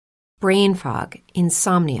brain fog,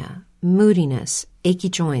 insomnia, moodiness, achy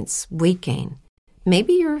joints, weight gain.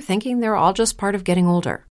 Maybe you're thinking they're all just part of getting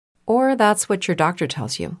older, or that's what your doctor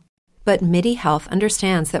tells you. But MIDI Health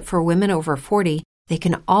understands that for women over 40, they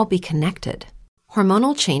can all be connected.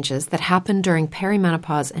 Hormonal changes that happen during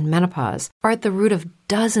perimenopause and menopause are at the root of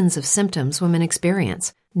dozens of symptoms women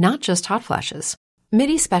experience, not just hot flashes.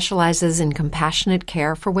 MIDI specializes in compassionate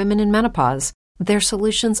care for women in menopause. Their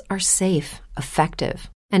solutions are safe, effective,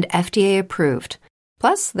 and FDA approved.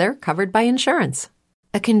 Plus, they're covered by insurance.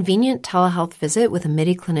 A convenient telehealth visit with a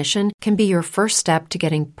MIDI clinician can be your first step to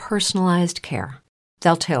getting personalized care.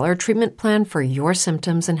 They'll tailor a treatment plan for your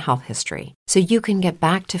symptoms and health history so you can get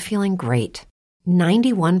back to feeling great.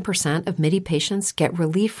 91% of MIDI patients get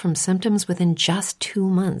relief from symptoms within just 2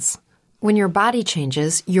 months. When your body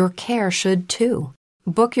changes, your care should too.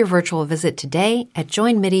 Book your virtual visit today at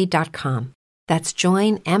joinmidi.com. That's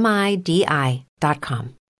joinmidi.com.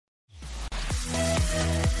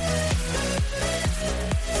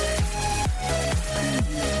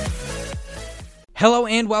 Hello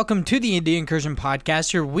and welcome to the Indie Incursion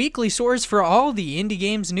Podcast, your weekly source for all the indie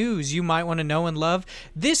games news you might want to know and love.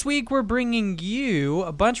 This week we're bringing you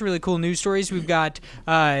a bunch of really cool news stories. We've got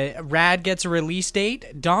Rad gets a release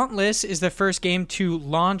date. Dauntless is the first game to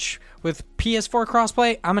launch with PS4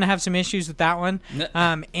 crossplay. I'm going to have some issues with that one.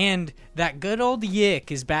 And that good old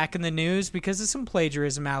Yick is back in the news because of some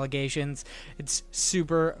plagiarism allegations. It's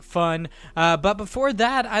super fun. But before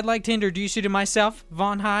that, I'd like to introduce you to myself,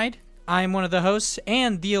 Vaughn Hyde. I am one of the hosts,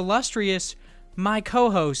 and the illustrious, my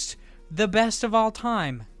co-host, the best of all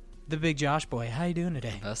time, the Big Josh Boy. How you doing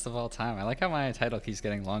today? Best of all time. I like how my title keeps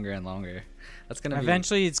getting longer and longer. That's gonna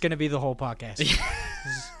eventually it's gonna be the whole podcast.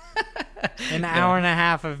 An hour and a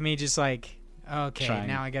half of me just like, okay,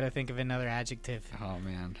 now I gotta think of another adjective. Oh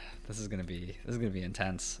man, this is gonna be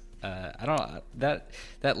intense. I don't know,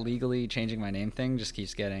 that legally changing my name thing just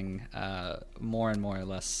keeps getting more and more or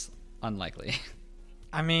less unlikely.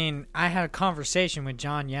 I mean, I had a conversation with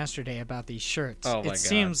John yesterday about these shirts. Oh my God. It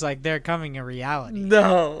seems like they're coming a reality.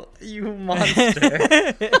 No, you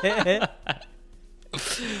monster.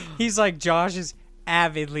 He's like, Josh is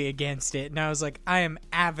avidly against it. And I was like, I am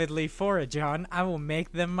avidly for it, John. I will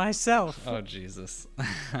make them myself. Oh, Jesus.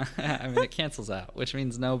 I mean, it cancels out, which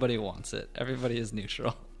means nobody wants it. Everybody is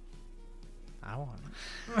neutral. I want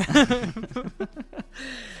it.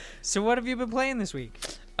 So what have you been playing this week?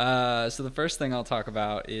 So the first thing I'll talk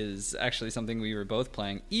about is actually something we were both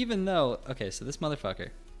playing, even though, okay, so this motherfucker,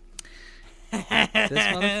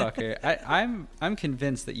 I'm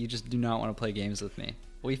convinced that you just do not want to play games with me.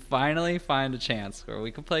 We finally find a chance where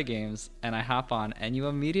we can play games, and I hop on, and you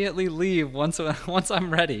immediately leave once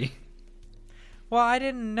I'm ready. Well, I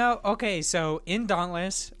didn't know. Okay, so in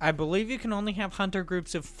Dauntless, I believe you can only have hunter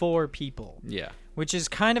groups of 4 people. Yeah. Which is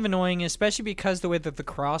kind of annoying, especially because the way that the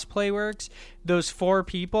crossplay works, those 4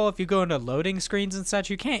 people, if you go into loading screens and such,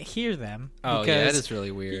 you can't hear them. Oh, yeah, that is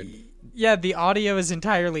really weird. Yeah, the audio is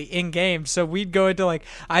entirely in-game, so we'd go into, like,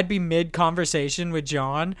 I'd be mid-conversation with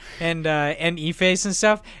John and E-Face and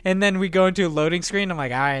stuff, and then we go into a loading screen, I'm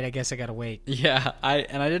like, all right, I guess I gotta wait. Yeah, I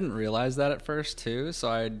didn't realize that at first, too, so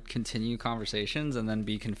I'd continue conversations and then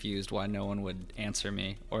be confused why no one would answer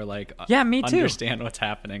me or, like, me too. Understand what's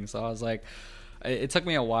happening, so I was like... It took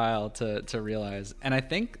me a while to realize, and I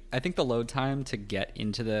think the load time to get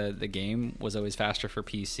into the game was always faster for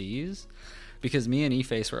PCs, because me and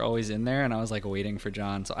E-Face were always in there, and I was like waiting for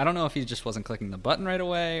John. So I don't know if he just wasn't clicking the button right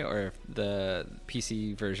away, or if the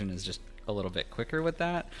PC version is just a little bit quicker with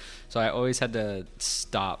that. So I always had to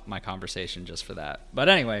stop my conversation just for that. But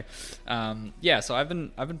anyway, so I've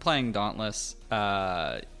been playing Dauntless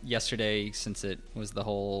yesterday, since it was the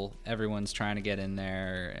whole everyone's trying to get in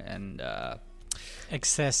there and.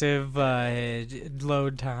 Excessive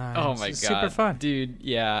load time. Oh my God, super fun, dude.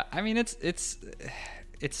 Yeah, I mean it's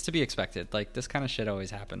to be expected. Like, this kind of shit always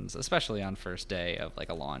happens, especially on first day of like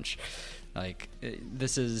a launch. Like,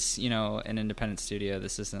 this is, an independent studio.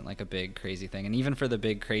 This isn't like a big crazy thing, and even for the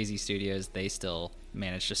big crazy studios, they still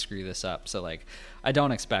manage to screw this up. So like, I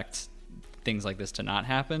don't expect things like this to not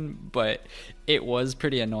happen, but it was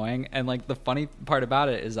pretty annoying. And like, the funny part about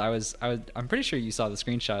it is I'm pretty sure you saw the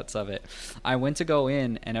screenshots of it. I went to go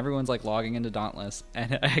in, and everyone's like logging into Dauntless,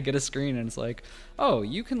 and I get a screen and it's like, oh,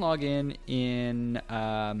 you can log in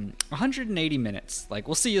 180 minutes, like,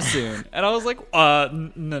 we'll see you soon. And I was like,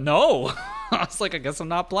 no. I was like, I guess I'm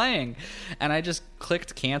not playing. And I just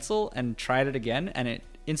clicked cancel and tried it again, and it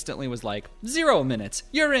instantly was like 0 minutes,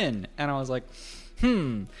 you're in. And I was like,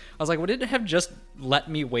 I was like, would it have just let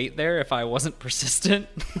me wait there if I wasn't persistent.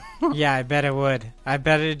 Yeah, I bet it would. I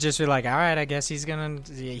bet it'd just be like, all right, I guess he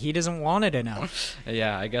doesn't want it enough.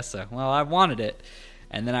 Yeah, I guess so. Well, I wanted it.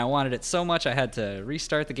 And then I wanted it so much I had to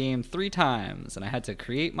restart the game 3 times. And I had to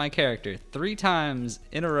create my character 3 times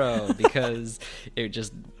in a row because it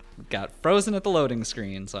just got frozen at the loading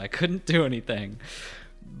screen. So I couldn't do anything.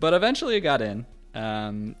 But eventually it got in.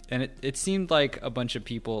 And it seemed like a bunch of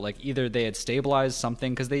people, like either they had stabilized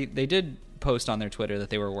something, because they did post on their Twitter that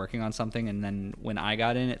they were working on something, and then when I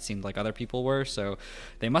got in, it seemed like other people were, so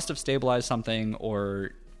they must have stabilized something, or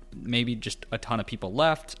maybe just a ton of people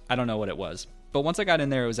left. I don't know what it was, but once I got in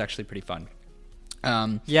there, it was actually pretty fun.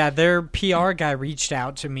 Yeah, their PR guy reached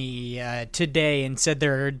out to me today and said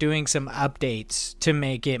they're doing some updates to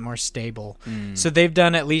make it more stable. So they've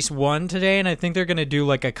done at least one today, and I think they're going to do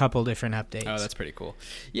like a couple different updates. Oh, that's pretty cool.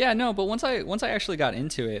 Yeah, no, but once I actually got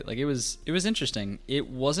into it, like it was interesting. It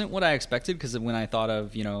wasn't what I expected, because when I thought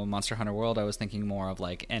of, Monster Hunter World, I was thinking more of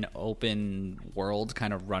like an open world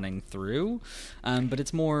kind of running through, but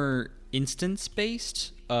it's more instance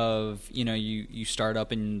based of you start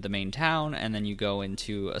up in the main town, and then you go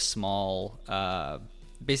into a small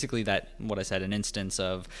basically that what I said, an instance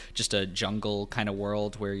of just a jungle kind of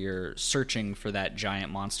world where you're searching for that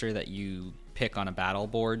giant monster that you pick on a battle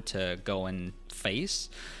board to go and face.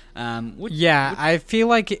 I feel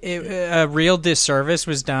like a real disservice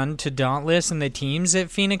was done to Dauntless and the teams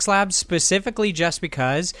at Phoenix Labs, specifically just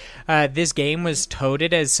because this game was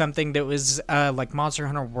touted as something that was like Monster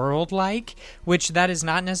Hunter World-like, which that is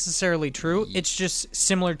not necessarily true. It's just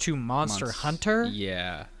similar to Monster Hunter.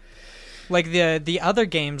 Yeah. Like the other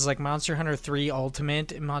games, like Monster Hunter 3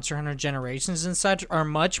 Ultimate and Monster Hunter Generations and such, are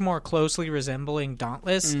much more closely resembling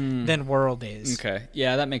Dauntless than World is. Okay,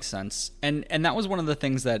 yeah, that makes sense. And that was one of the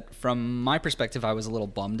things that, from my perspective, I was a little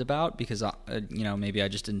bummed about, because maybe I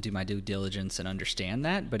just didn't do my due diligence and understand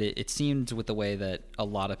that. But it seemed, with the way that a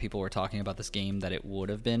lot of people were talking about this game, that it would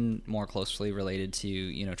have been more closely related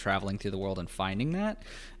to traveling through the world and finding that.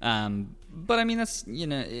 But I mean, that's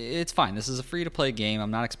it's fine. This is a free-to-play game.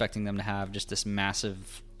 I'm not expecting them to have just this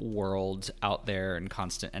massive world out there and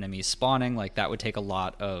constant enemies spawning. Like, that would take a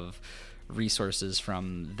lot of resources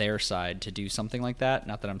from their side to do something like that.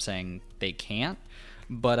 Not that I'm saying they can't,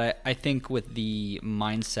 but I think with the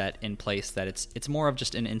mindset in place that it's more of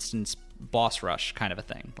just an instance boss rush kind of a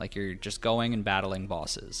thing. Like, you're just going and battling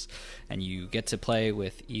bosses, and you get to play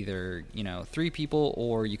with either 3 people,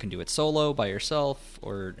 or you can do it solo by yourself,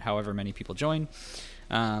 or however many people join.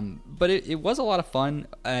 But it was a lot of fun.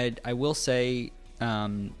 I will say,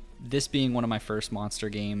 this being one of my first Monster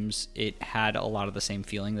games, it had a lot of the same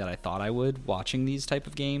feeling that I thought I would watching these type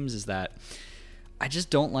of games, is that I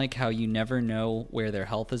just don't like how you never know where their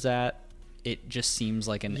health is at. It just seems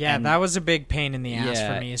like that was a big pain in the ass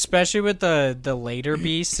for me, especially with the later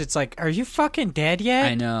beasts. It's like, are you fucking dead yet?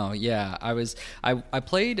 I know. Yeah, I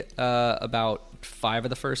played about 5 of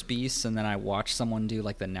the first beasts, and then I watched someone do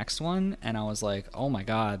like the next one, and I was like, oh my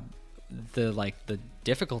god, the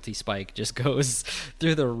difficulty spike just goes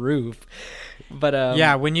through the roof.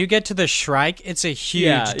 But when you get to the Shrike, it's a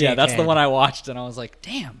huge yeah, that's the one I watched, and I was like,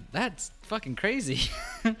 damn, that's fucking crazy.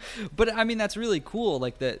 But I mean, that's really cool.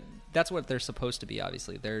 Like, that's what they're supposed to be,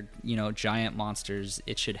 obviously. They're, giant monsters.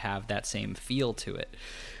 It should have that same feel to it.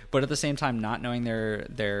 But at the same time, not knowing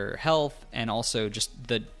their health, and also just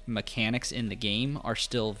the mechanics in the game are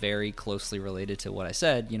still very closely related to what I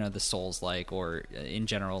said, the Souls-like, or in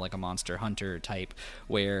general, like a Monster Hunter type,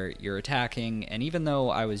 where you're attacking. And even though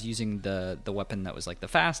I was using the weapon that was like the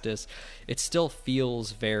fastest, it still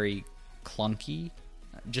feels very clunky,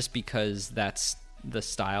 just because that's the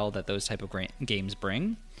style that those type of games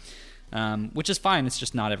bring. Which is fine. It's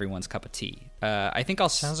just not everyone's cup of tea. I think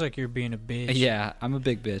Sounds like you're being a bitch. Yeah, I'm a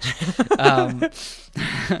big bitch.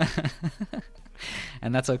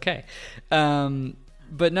 And that's okay.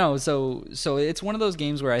 But no, so it's one of those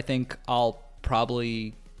games where I think I'll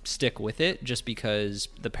probably stick with it, just because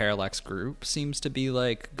the Parallax group seems to be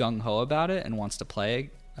like gung-ho about it and wants to play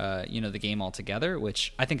the game all together,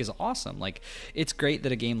 which I think is awesome. Like, it's great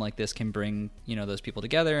that a game like this can bring those people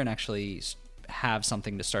together and actually have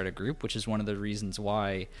something to start a group, which is one of the reasons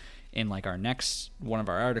why in like our next one of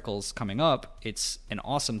our articles coming up, it's an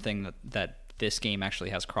awesome thing that this game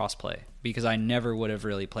actually has crossplay, because I never would have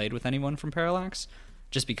really played with anyone from Parallax,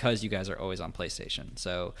 just because you guys are always on PlayStation.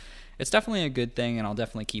 So it's definitely a good thing, and I'll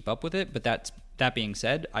definitely keep up with it. But that being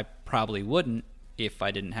said, I probably wouldn't if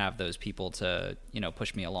I didn't have those people to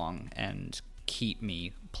push me along and keep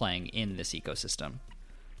me playing in this ecosystem.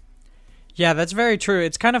 Yeah, that's very true.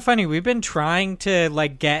 It's kind of funny. We've been trying to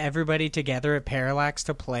like get everybody together at Parallax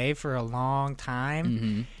to play for a long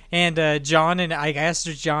time. And John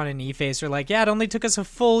and E-Face are like, yeah, it only took us a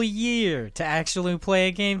full year to actually play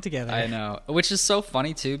a game together. I know, which is so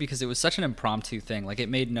funny too, because it was such an impromptu thing. Like, it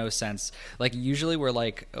made no sense. Like, usually we're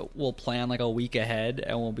like, we'll plan like a week ahead,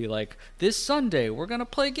 and we'll be like, this Sunday we're gonna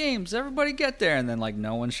play games, everybody get there, and then like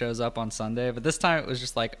no one shows up on Sunday. But this time it was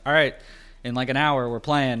just like, all right, in like an hour we're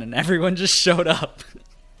playing, and everyone just showed up.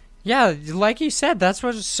 Yeah, like you said, that's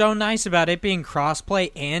what's so nice about it being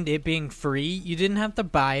crossplay and it being free. You didn't have to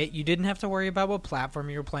buy it. You didn't have to worry about what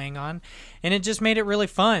platform you were playing on. And it just made it really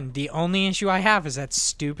fun. The only issue I have is that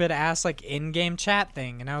stupid-ass like in-game chat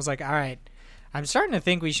thing. And I was like, all right, I'm starting to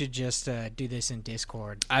think we should just do this in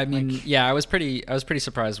Discord. I mean, yeah, I was pretty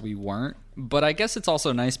surprised we weren't. But I guess it's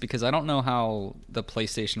also nice because I don't know how the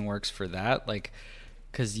PlayStation works for that. Like,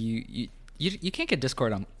 because you can't get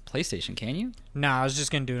Discord on PlayStation, can you? No, I was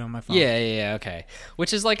just going to do it on my phone. Yeah, okay.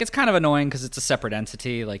 Which is like, it's kind of annoying because it's a separate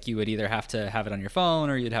entity. Like, you would either have to have it on your phone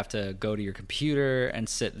or you'd have to go to your computer and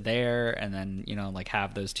sit there and then, you know, like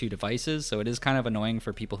have those two devices. So it is kind of annoying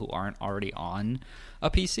for people who aren't already on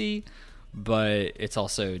a PC, but it's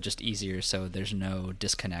also just easier so there's no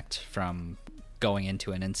disconnect from going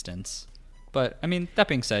into an instance. But, I mean, that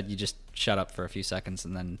being said, you just shut up for a few seconds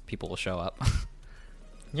and then people will show up.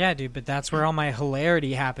 Yeah, dude, but that's where all my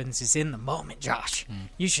hilarity happens, is in the moment, Josh.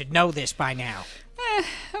 You should know this by now.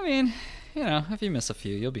 I mean, you know, if you miss a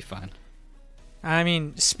few, you'll be fine. I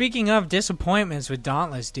mean, speaking of disappointments with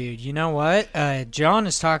Dauntless, dude, you know what? John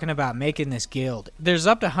is talking about making this guild. There's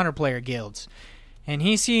up to 100-player guilds, and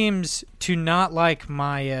he seems to not like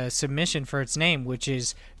my submission for its name, which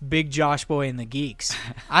is Big Josh Boy and the Geeks.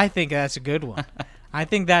 I think that's a good one. I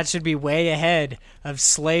think that should be way ahead of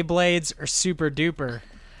Slay Blades or Super Duper.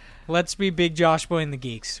 Let's be Big Josh Boy and the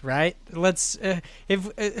Geeks, right? Let's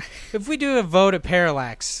if we do a vote at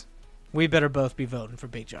Parallax, we better both be voting for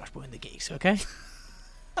Big Josh Boy and the Geeks, okay?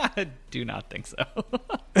 I do not think so.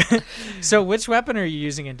 So which weapon are you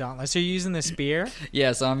using in Dauntless? Are you using the spear?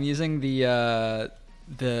 Yeah, so I'm using the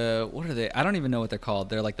what are they? I don't even know what they're called.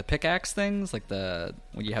 They're like the pickaxe things, like when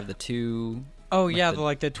you have the two. Oh, like yeah,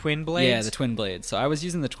 the twin blades? Yeah, the twin blades. So I was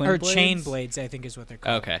using the twin blades. Or chain blades, I think is what they're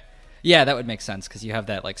called. Okay. Yeah, that would make sense because you have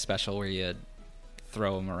that like special where you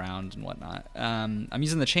throw them around and whatnot. I'm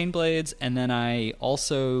using the chain blades, and then I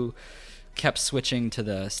also kept switching to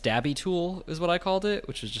the stabby tool, is what I called it,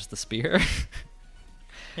 which was just the spear.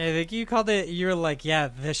 Yeah, I think you called it, you were like, yeah,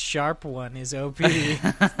 the sharp one is OP.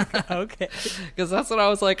 Okay. Because that's what I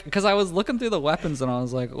was like, because I was looking through the weapons and I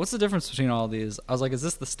was like, what's the difference between all these? I was like, is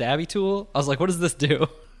this the stabby tool? I was like, what does this do?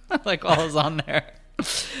 Like, all was on there.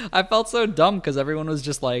 I felt so dumb because everyone was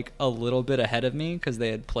just like a little bit ahead of me because they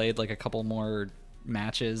had played like a couple more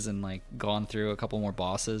matches and like gone through a couple more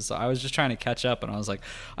bosses. So I was just trying to catch up, and I was like,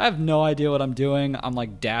 I have no idea what I'm doing. I'm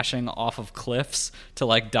like dashing off of cliffs to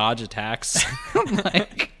like dodge attacks.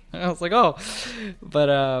 Like, I was like, oh, but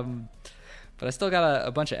I still got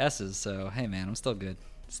a bunch of S's. So hey, man, I'm still good.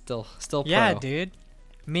 Still pro. Yeah, dude.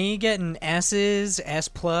 Me getting S's, S+,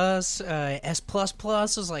 S++,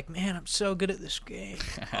 was like, man, I'm so good at this game.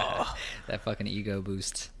 Oh. That fucking ego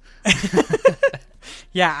boost.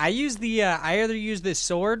 Yeah, I either use this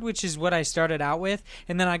sword, which is what I started out with,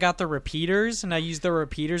 and then I got the repeaters, and I used the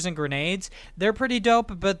repeaters and grenades. They're pretty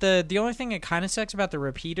dope, but the only thing that kind of sucks about the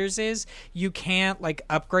repeaters is you can't like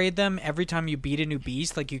upgrade them every time you beat a new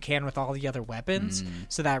beast like you can with all the other weapons.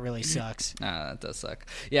 So that really sucks. That does suck.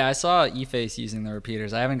 Yeah, I saw E-Face using the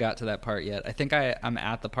repeaters. I haven't got to that part yet. I think I'm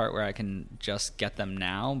at the part where I can just get them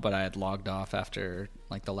now, but I had logged off after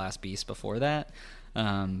like the last beast before that.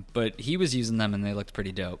 But he was using them and they looked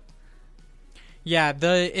pretty dope. Yeah,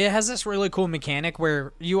 it has this really cool mechanic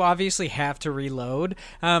where you obviously have to reload,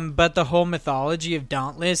 but the whole mythology of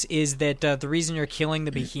Dauntless is that the reason you're killing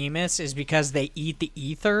the behemoths is because they eat the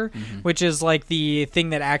ether, which is like the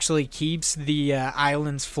thing that actually keeps the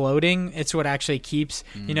islands floating. It's what actually keeps,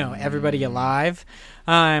 everybody alive.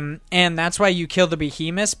 And that's why you kill the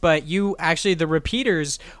behemoths, but the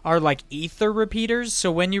repeaters are like ether repeaters,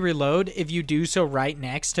 so when you reload, if you do so right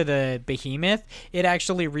next to the behemoth, it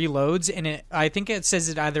actually reloads, and I think it says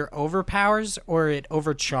it either overpowers or it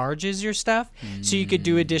overcharges your stuff, so you could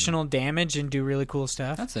do additional damage and do really cool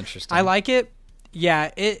stuff. That's interesting. I like it.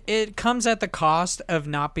 Yeah, it comes at the cost of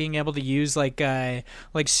not being able to use like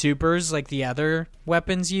supers like the other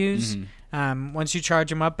weapons use. Once you charge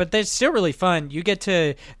them up, but they're still really fun.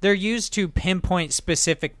 They're used to pinpoint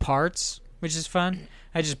specific parts, which is fun.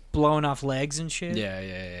 I just blowing off legs and shit.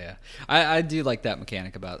 Yeah. I do like that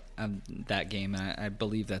mechanic about that game, and I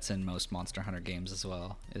believe that's in most Monster Hunter games as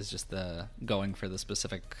well, is just the going for the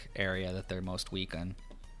specific area that they're most weak in.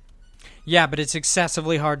 Yeah, but it's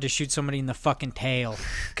excessively hard to shoot somebody in the fucking tail.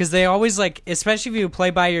 Because they always, like, especially if you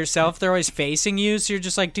play by yourself, they're always facing you, so you're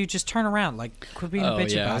just like, dude, just turn around. Like, quit being a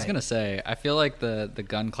bitch about it. I was going to say, I feel like the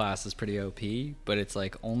gun class is pretty OP, but it's,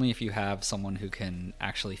 like, only if you have someone who can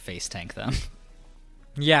actually face tank them.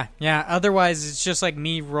 Yeah. Otherwise, it's just like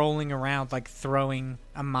me rolling around, like, throwing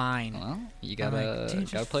a mine. Well, you gotta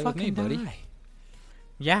play with me, buddy.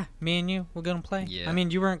 Yeah, me and you, we're gonna play. Yeah. I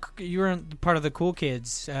mean, you weren't part of the cool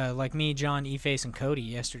kids like me, John, E-Face, and Cody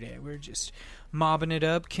yesterday. We were just mobbing it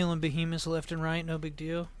up, killing behemoths left and right. No big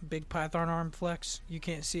deal. Big Python arm flex. You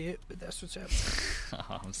can't see it, but that's what's happening.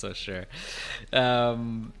 Oh, I'm so sure.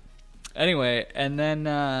 Anyway, and then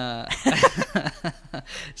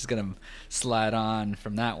just gonna slide on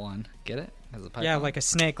from that one. Get it? As a python? Yeah, like a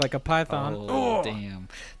snake, like a python. Oh, damn.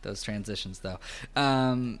 Those transitions, though.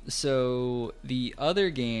 So the other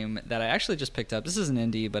game that I actually just picked up, this is an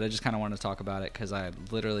indie, but I just kind of wanted to talk about it because I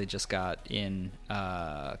literally just got in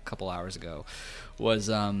a couple hours ago, was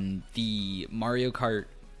the Mario Kart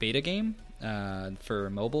beta game for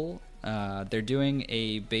mobile. They're doing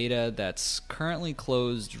a beta that's currently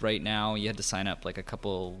closed right now. You had to sign up like a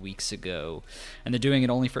couple weeks ago, and they're doing it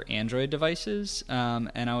only for Android devices.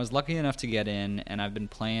 And I was lucky enough to get in, and I've been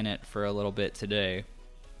playing it for a little bit today.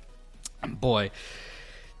 Boy,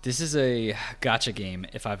 this is a gacha game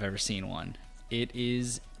if I've ever seen one. It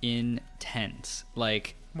is intense.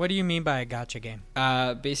 Like, what do you mean by a gacha game?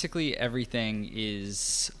 Basically everything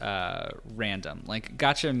is random. Like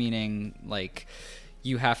gacha meaning like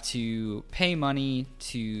you have to pay money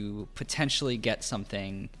to potentially get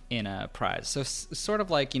something in a prize. So sort of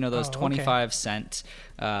like, those 25 cent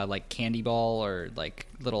like candy ball or like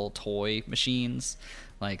little toy machines.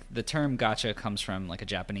 Like the term gacha comes from like a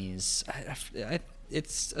Japanese,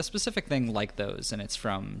 it's a specific thing like those, and it's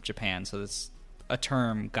from Japan. So it's a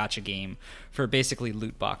term gacha game for basically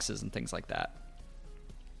loot boxes and things like that.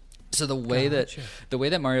 So the way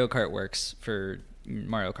that Mario Kart works for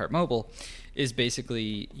Mario Kart Mobile is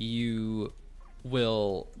basically you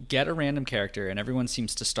will get a random character, and everyone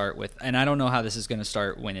seems to start with, and I don't know how this is going to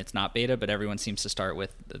start when it's not beta, but everyone seems to start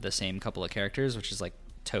with the same couple of characters, which is like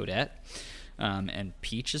Toadette and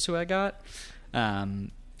Peach is who I got.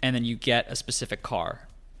 And then you get a specific car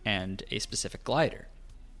and a specific glider.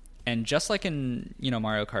 And just like in,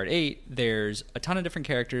 Mario Kart 8, there's a ton of different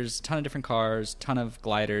characters, a ton of different cars, ton of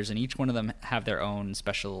gliders, and each one of them have their own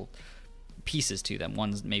special pieces to them.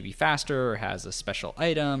 One's maybe faster or has a special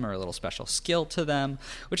item or a little special skill to them,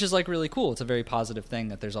 which is like really cool. It's a very positive thing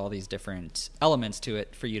that there's all these different elements to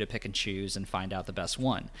it for you to pick and choose and find out the best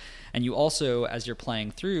one. And you also, as you're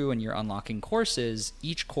playing through and you're unlocking courses,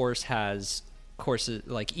 each course has courses,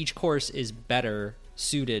 like each course is better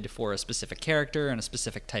suited for a specific character and a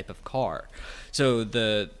specific type of car. So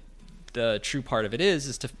the true part of it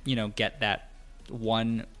is to, get that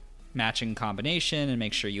one matching combination and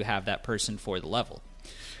make sure you have that person for the level,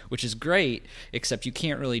 which is great, except you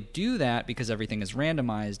can't really do that because everything is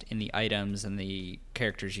randomized in the items and the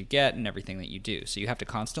characters you get and everything that you do. So you have to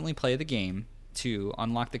constantly play the game to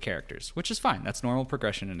unlock the characters, which is fine. That's normal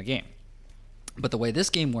progression in a game. But the way this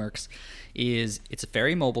game works is it's a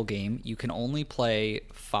very mobile game. You can only play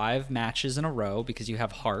 5 matches in a row because you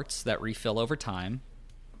have hearts that refill over time.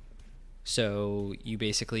 So you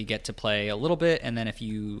basically get to play a little bit, and then if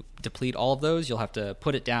you deplete all of those, you'll have to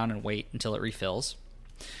put it down and wait until it refills.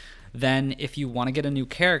 Then if you want to get a new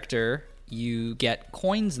character, you get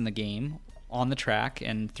coins in the game on the track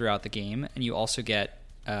and throughout the game, and you also get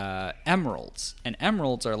emeralds. And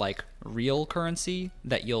emeralds are like real currency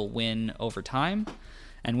that you'll win over time.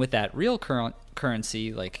 And with that real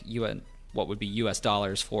currency, like what would be US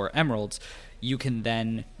dollars for emeralds, you can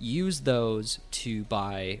then use those to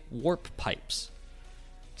buy warp pipes.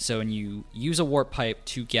 So when you use a warp pipe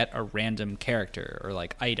to get a random character or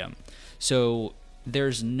like item. So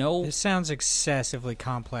there's no... This sounds excessively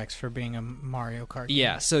complex for being a Mario Kart game.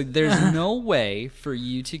 Yeah, so there's no way for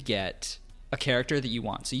you to get a character that you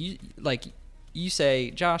want. So you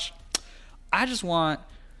say, Josh, I just want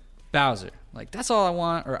Bowser. Like, that's all I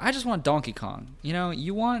want. Or I just want Donkey Kong.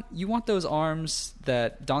 You want those arms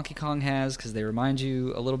that Donkey Kong has because they remind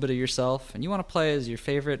you a little bit of yourself, and you want to play as your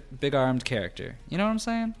favorite big-armed character. You know what I'm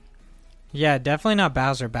saying? Yeah, definitely not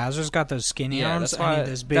Bowser. Bowser's got those skinny arms. I need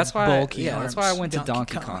those big, bulky arms. That's why I went to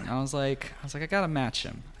Donkey Kong. I was like, I gotta match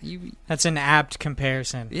him. That's an apt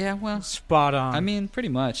comparison. Yeah, well, spot on. I mean, pretty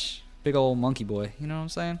much. Big old monkey boy. You know what I'm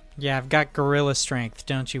saying? Yeah, I've got gorilla strength.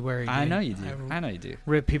 Don't you worry, dude. I know you do. I know you do.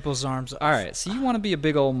 Rip people's arms off. All right, so you want to be a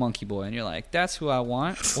big old monkey boy, and you're like, that's who I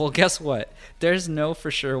want? Well, guess what? There's no for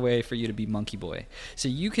sure way for you to be monkey boy. So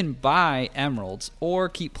you can buy emeralds or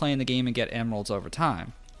keep playing the game and get emeralds over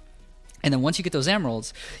time. And then once you get those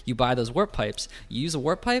emeralds, you buy those warp pipes. You use a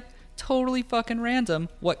warp pipe, totally fucking random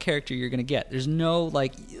what character you're going to get. There's no,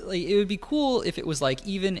 like, it would be cool if it was, like,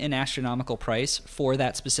 even an astronomical price for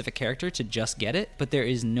that specific character to just get it, but there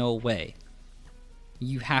is no way.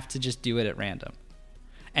 You have to just do it at random.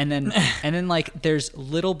 And then like there's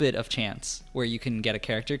little bit of chance where you can get a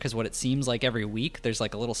character, because what it seems like every week there's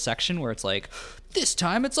like a little section where it's like, this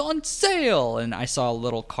time it's on sale, and I saw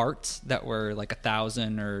little carts that were like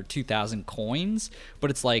 1,000 or 2,000 coins, but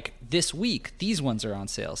it's like this week these ones are on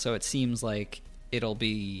sale, so it seems like it'll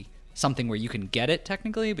be something where you can get it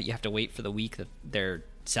technically, but you have to wait for the week that they're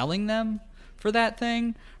selling them for that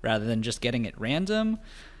thing rather than just getting it random.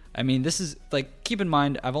 I mean, this is, like, keep in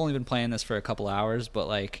mind, I've only been playing this for a couple hours, but,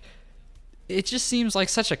 like, it just seems like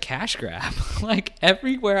such a cash grab. Like,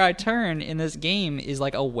 everywhere I turn in this game is,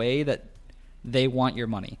 like, a way that they want your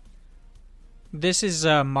money. This is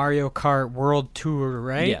Mario Kart World Tour,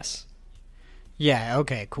 right? Yes. Yeah,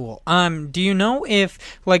 okay, cool. Do you know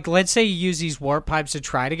if, like, let's say you use these warp pipes to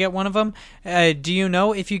try to get one of them, do you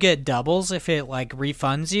know if you get doubles, if it, like,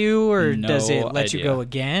 refunds you, or does it let you go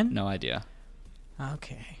again? No idea.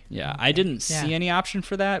 Okay. Yeah, I didn't see any option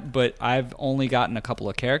for that, but I've only gotten a couple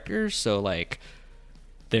of characters, so, like,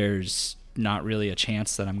 there's not really a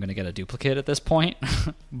chance that I'm going to get a duplicate at this point.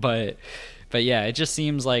 but yeah, it just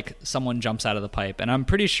seems like someone jumps out of the pipe, and I'm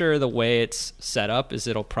pretty sure the way it's set up is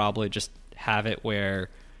it'll probably just have it where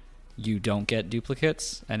you don't get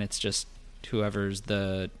duplicates, and it's just whoever's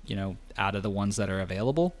the, you know, out of the ones that are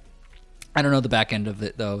available. I don't know the back end of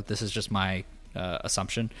it, though. This is just my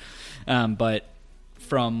assumption. But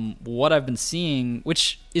from what I've been seeing,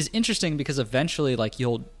 which is interesting because eventually, like,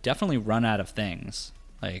 you'll definitely run out of things.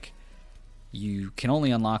 Like, you can only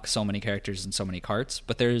unlock so many characters and so many carts,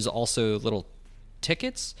 but there's also little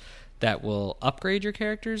tickets that will upgrade your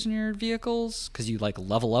characters and your vehicles because you, like,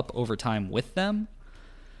 level up over time with them.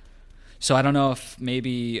 So I don't know if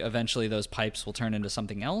maybe eventually those pipes will turn into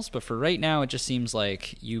something else, but for right now, it just seems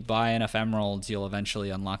like you buy enough emeralds, you'll eventually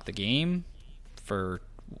unlock the game for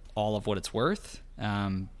all of what it's worth.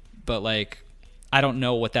 But, like, I don't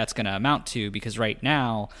know what that's going to amount to, because right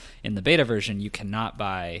now in the beta version you can't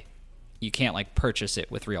like purchase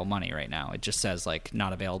it with real money right now. It just says, like,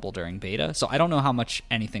 not available during beta, so I don't know how much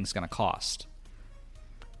anything's going to cost.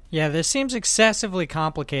 Yeah, this seems excessively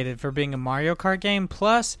complicated for being a Mario Kart game.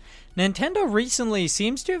 Plus, Nintendo recently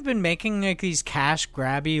seems to have been making, like, these cash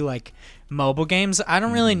grabby, like, mobile games. I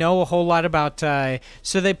don't really know a whole lot about.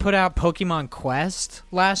 So they put out Pokemon Quest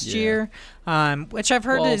last year, which I've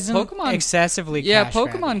heard isn't excessively. Yeah, cash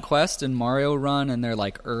Pokemon grabby. Quest and Mario Run and their,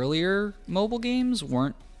 like, earlier mobile games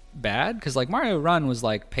weren't bad, because, like, Mario Run was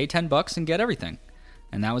like pay $10 and get everything,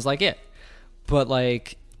 and that was like it. But,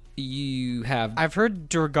 like, you have, I've heard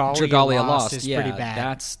Dragalia Lost is pretty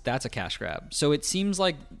bad. That's a cash grab. So it seems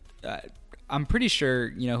like I'm pretty sure,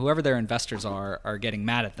 you know, whoever their investors are getting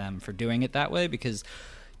mad at them for doing it that way, because,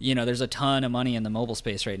 you know, there's a ton of money in the mobile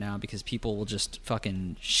space right now because people will just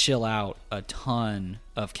fucking shill out a ton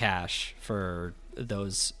of cash for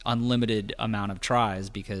those unlimited amount of tries,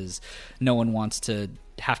 because no one wants to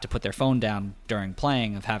have to put their phone down during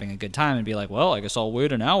playing of having a good time and be like, well, I guess I'll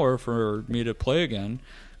wait an hour for me to play again,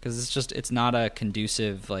 because it's not a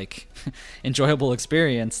conducive, like, enjoyable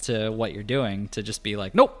experience to what you're doing to just be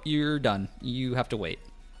like, nope, you're done, you have to wait.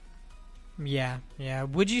 Yeah.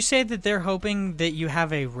 Would you say that they're hoping that you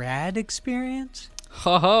have a rad experience?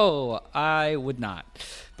 Ho, I would not.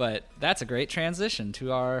 But that's a great transition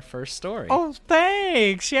to our first story. Oh,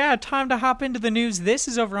 thanks. Yeah, time to hop into the news. This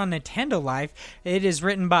is over on Nintendo Life. It is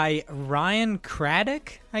written by Ryan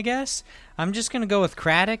Craddock, I guess. I'm just going to go with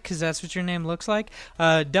Craddock because that's what your name looks like.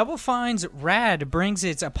 Double Fine's Rad brings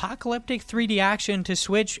its apocalyptic 3D action to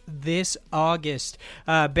Switch this August.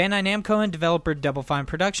 Bandai Namco and developer Double Fine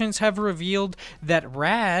Productions have revealed that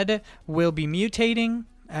Rad will be mutating.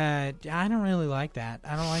 I don't really like that.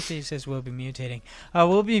 I don't like that he says we'll be mutating.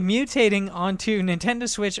 We'll be mutating onto Nintendo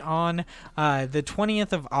Switch on the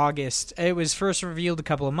 20th of August. It was first revealed a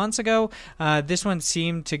couple of months ago. This one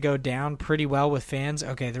seemed to go down pretty well with fans.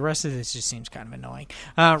 Okay, the rest of this just seems kind of annoying.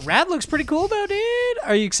 Rad looks pretty cool, though, dude.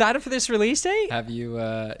 Are you excited for this release date? Have you...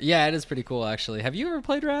 yeah, it is pretty cool, actually. Have you ever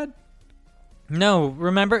played Rad? No,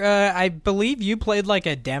 remember, I believe you played like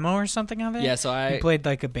a demo or something of it? Yeah, so you played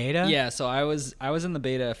like a beta? Yeah, so I was in the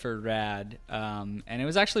beta for Rad, and it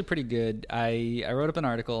was actually pretty good. I wrote up an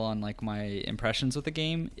article on, like, my impressions with the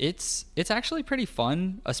game. It's actually pretty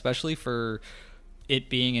fun, especially for it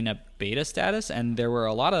being in a beta status, and there were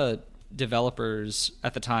a lot of developers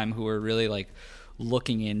at the time who were really, like,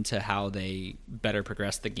 looking into how they better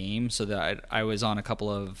progress the game. So that I was on a couple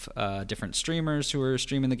of different streamers who were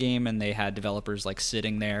streaming the game, and they had developers like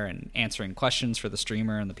sitting there and answering questions for the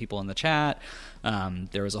streamer and the people in the chat.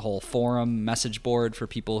 There was a whole forum message board for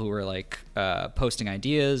people who were like posting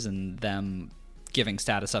ideas and them giving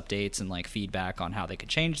status updates and like feedback on how they could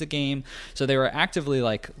change the game. So they were actively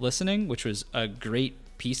like listening, which was a great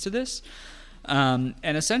piece to this. And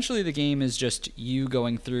essentially the game is just you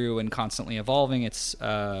going through and constantly evolving. It's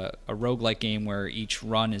a roguelike game where each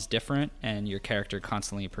run is different and your character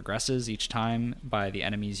constantly progresses each time by the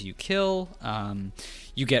enemies you kill.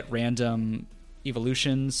 You get random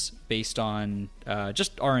evolutions based on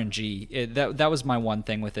just RNG. That was my one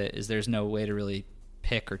thing with it, is there's no way to really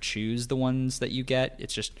pick or choose the ones that you get.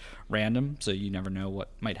 It's just random, so you never know what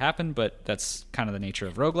might happen, but that's kind of the nature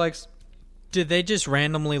of roguelikes. Did they just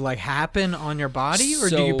randomly like happen on your body, or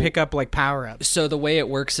do you pick up like power-ups? So the way it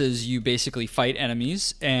works is you basically fight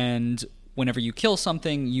enemies, and whenever you kill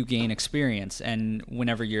something, you gain experience, and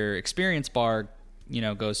whenever your experience bar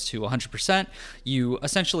goes to 100%, you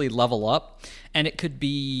essentially level up, and it could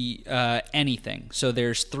be anything. So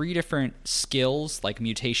there's 3 different skills, like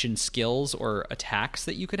mutation skills or attacks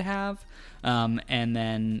that you could have. And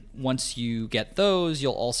then once you get those,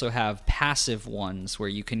 you'll also have passive ones where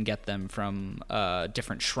you can get them from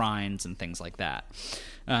different shrines and things like that.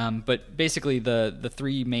 But basically the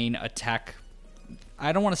 3 main attack,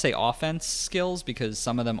 I don't want to say offense skills because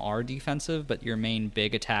some of them are defensive, but your main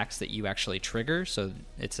big attacks that you actually trigger, so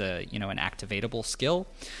it's an activatable skill,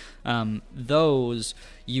 those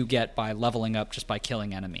you get by leveling up just by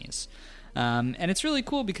killing enemies. And it's really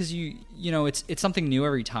cool because it's something new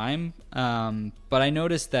every time. But I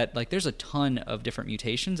noticed that like there's a ton of different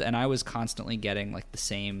mutations, and I was constantly getting like the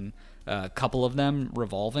same couple of them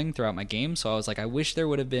revolving throughout my game. So I was like, I wish there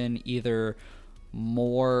would have been either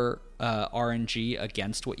more RNG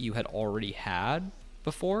against what you had already had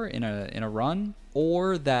before in a run,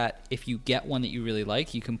 or that if you get one that you really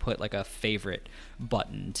like, you can put like a favorite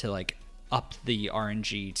button to like up the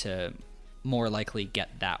RNG to more likely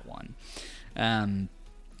get that one.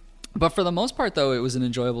 But for the most part, though, it was an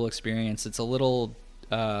enjoyable experience. It's a little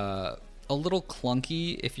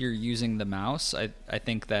clunky if you're using the mouse. I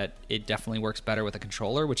think that it definitely works better with a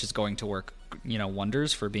controller, which is going to work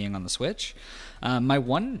wonders for being on the Switch. My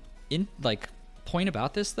one point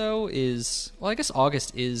about this, though, is, well, I guess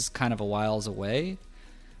August is kind of a whiles away.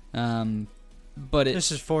 But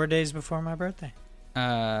this is 4 days before my birthday.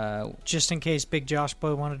 Just in case Big Josh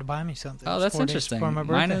Boy wanted to buy me something. Oh, that's interesting.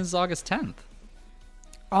 Mine is August 10th.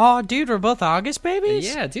 Oh, dude, we're both August babies?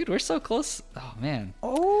 Yeah, dude, we're so close. Oh, man.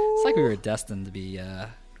 Oh. It's like we were destined to be...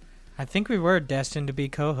 I think we were destined to be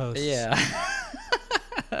co-hosts. Yeah.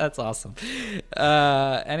 That's awesome.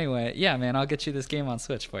 Anyway, yeah, man, I'll get you this game on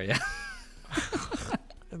Switch for you.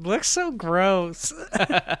 It looks so gross.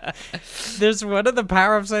 There's one of the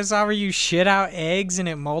power-ups I saw where you shit out eggs and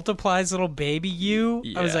it multiplies little baby you.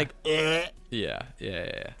 Yeah. I was like, eh. Yeah.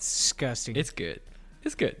 It's disgusting. It's good.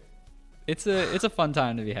 It's a fun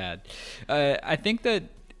time to be had. I think that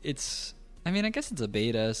I guess it's a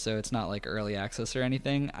beta, so it's not like early access or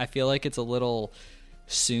anything. I feel like it's a little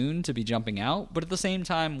soon to be jumping out, but at the same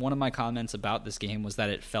time, one of my comments about this game was that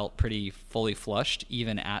it felt pretty fully flushed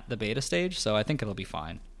even at the beta stage, so I think it'll be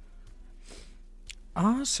fine.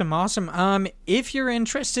 Awesome. If you're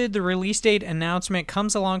interested, the release date announcement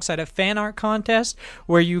comes alongside a fan art contest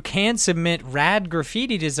where you can submit rad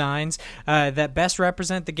graffiti designs that best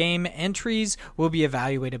represent the game. Entries will be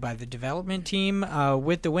evaluated by the development team,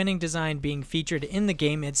 with the winning design being featured in the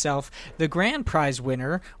game itself. The grand prize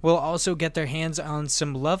winner will also get their hands on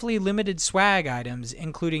some lovely limited swag items,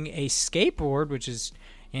 including a skateboard, which is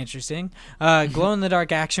interesting, glow-in-the-dark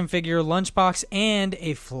action figure, lunchbox, and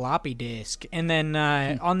a floppy disk. And then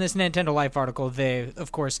on this Nintendo Life article, they,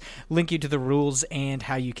 of course, link you to the rules and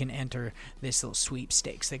how you can enter this little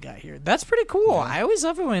sweepstakes they got here. That's pretty cool. Yeah. I always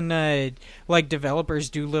love it when developers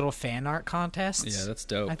do little fan art contests. Yeah, that's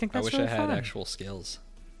dope. I think that's I wish really I had fun. Actual skills.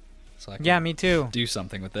 So I can me too. Do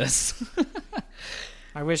something with this.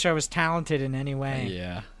 I wish I was talented in any way.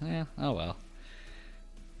 Yeah. Oh well.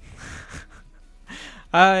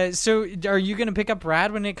 So are you going to pick up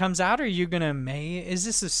Rad when it comes out, or are you going to is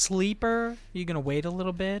this a sleeper? Are you going to wait a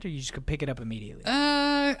little bit, or you just going to pick it up immediately?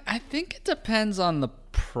 I think it depends on the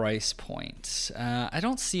price point. I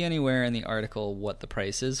don't see anywhere in the article what the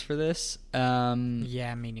price is for this.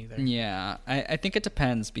 Yeah, me neither. Yeah, I think it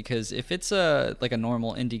depends, because if it's a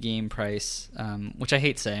normal indie game price, which I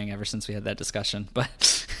hate saying ever since we had that discussion,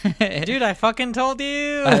 but Dude, I fucking told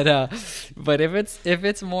you. I know. But if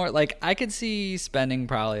it's more like, I could see spending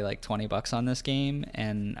probably like $20 on this game,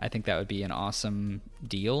 and I think that would be an awesome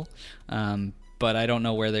deal. But I don't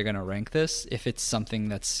know where they're going to rank this. If it's something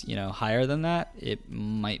that's, higher than that, it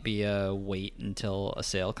might be a wait until a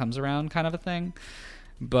sale comes around kind of a thing.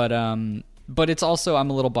 But it's also, I'm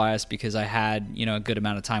a little biased because I had, a good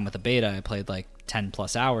amount of time with the beta. I played like 10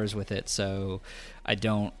 plus hours with it, so I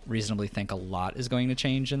don't reasonably think a lot is going to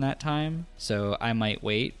change in that time. So I might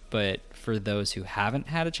wait, but for those who haven't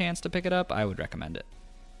had a chance to pick it up, I would recommend it.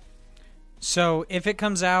 So if it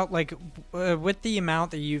comes out, like, with the amount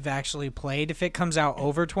that you've actually played, if it comes out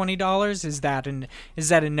over $20, is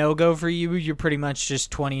that a no-go for you? You're pretty much just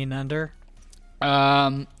 20 and under?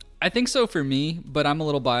 I think so for me, but I'm a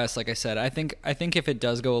little biased, like I said. I think if it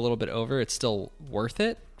does go a little bit over, it's still worth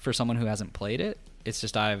it for someone who hasn't played it. It's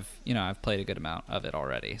just I've played a good amount of it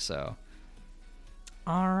already, so.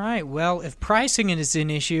 All right. Well, if pricing is an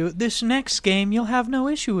issue, this next game you'll have no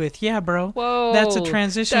issue with. Yeah, bro. Whoa. That's a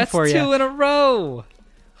transition for you. That's 2 in a row.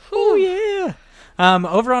 Oh, yeah.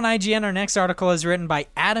 Over on IGN, our next article is written by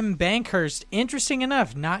Adam Bankhurst. Interesting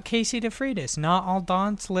enough, not Casey DeFreitas. Not all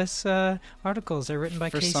Dauntless articles are written by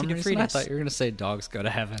Casey DeFreitas. For some reason, I thought you were going to say Dogs Go to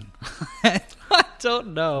Heaven. I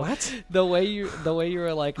don't know. What? The way you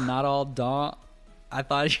were like, not all Daunt, I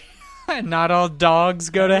thought not all dogs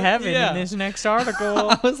go to heaven Yeah. in this next article.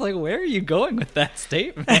 I was like, where are you going with that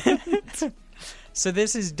statement? So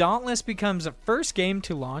this is Dauntless becomes the first game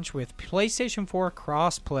to launch with PlayStation 4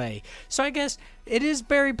 crossplay. So I guess it is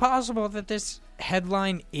very possible that this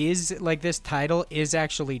headline is, like, this title is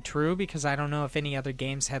actually true, because I don't know if any other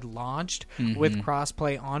games had launched with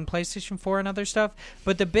crossplay on PlayStation 4 and other stuff.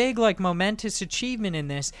 But the big, like, momentous achievement in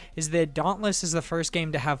this is that Dauntless is the first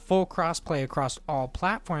game to have full crossplay across all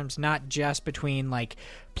platforms, not just between, like,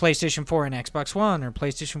 PlayStation 4 and Xbox One or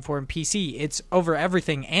PlayStation 4 and PC. It's over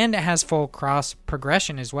everything, and it has full cross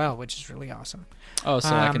progression as well, which is really awesome. Oh,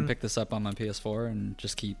 so I can pick this up on my PS4 and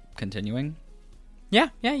just keep continuing? Yeah,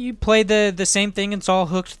 you play the same thing. It's all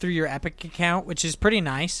hooked through your Epic account, which is pretty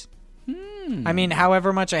nice. I mean,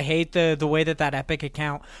 however much I hate the way that Epic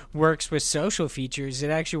account works with social features, it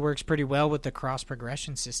actually works pretty well with the cross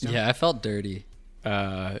progression system. Yeah, I felt dirty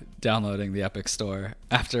downloading the Epic Store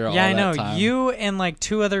after all Yeah, I that know. time. You and like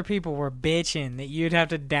 2 other people were bitching that you'd have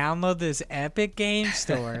to download this Epic Game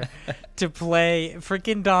Store to play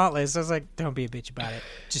freaking Dauntless. I was like, don't be a bitch about it.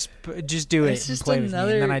 Just do it and play with me.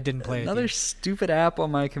 And then I didn't play with you. Another stupid app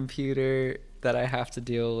on my computer that I have to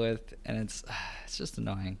deal with, and it's just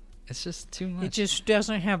annoying. It's just too much. It just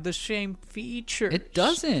doesn't have the same features. It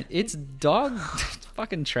doesn't. It's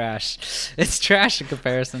fucking trash. It's trash in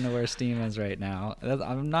comparison to where Steam is right now.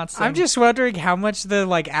 I'm not saying. I'm just wondering how much the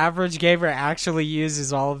average gamer actually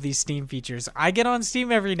uses all of these Steam features. I get on Steam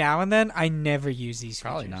every now and then. I never use these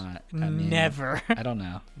Probably features. not. Never. I don't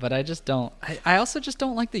know. But I just don't. I also just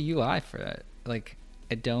don't like the UI for it. Like,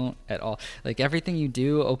 I don't at all. Like, everything you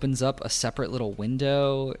do opens up a separate little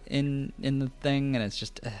window in the thing, and it's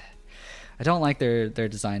just. I don't like their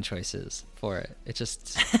design choices for it.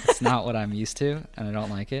 It's not what I'm used to, and I don't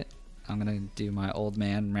like it. I'm gonna do my old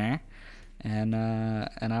man meh, and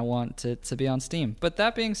I want it to be on Steam. But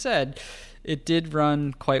that being said, it did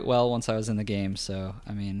run quite well once I was in the game. So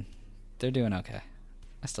I mean, they're doing okay.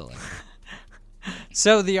 I still like it.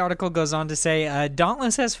 So the article goes on to say,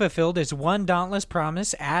 Dauntless has fulfilled its one Dauntless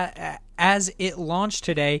promise as it launched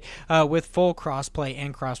today with full crossplay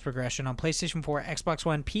and cross progression on PlayStation 4, Xbox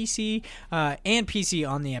One, PC, and PC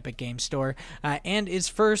on the Epic Games Store, and its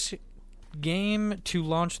first game to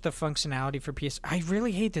launch the functionality for PS. I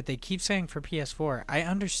really hate that they keep saying for PS4. I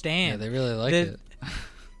understand. Yeah, they really like it.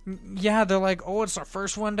 Yeah, they're like, oh, it's our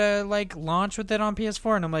first one to like launch with it on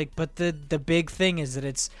PS4, and I'm like, but the big thing is that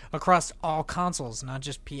it's across all consoles, not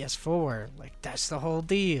just PS4. Like, that's the whole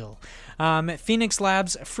deal. Phoenix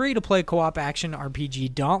Labs' free-to-play co-op action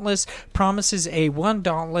RPG Dauntless promises a one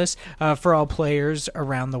Dauntless for all players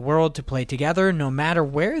around the world to play together, no matter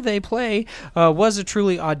where they play. Was a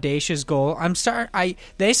truly audacious goal.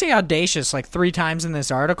 They say audacious like 3 times in this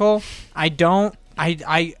article. I'm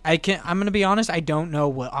gonna be honest, I don't know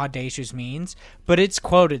what audacious means, but it's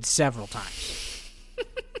quoted several times.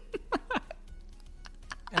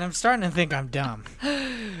 And I'm starting to think I'm dumb.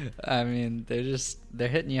 I mean, they're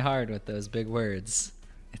hitting you hard with those big words.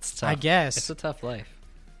 It's tough. I guess. It's a tough life.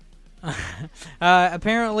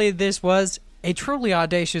 Apparently this was a truly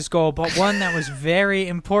audacious goal, but one that was very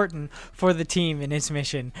important for the team in its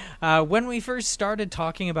mission. When we first started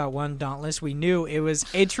talking about One Dauntless, we knew it was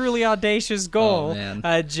a truly audacious goal. Oh,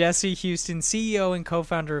 man. Jesse Houston, CEO and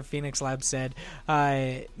co-founder of Phoenix Labs, said,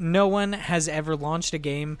 no one has ever launched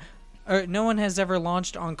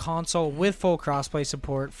on console with full crossplay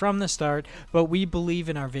support from the start, but we believe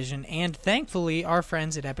in our vision, and thankfully our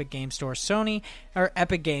friends at Epic Games, Sony,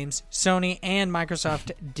 and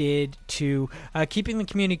Microsoft did too. Keeping the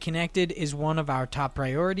community connected is one of our top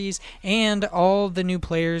priorities, and all the new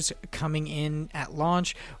players coming in at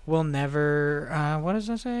launch will never, what does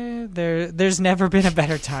that say? There's never been a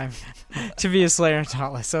better time to be a Slayer and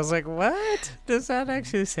Dauntless. I was like, what does that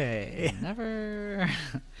actually say? Never...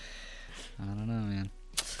 I don't know, man.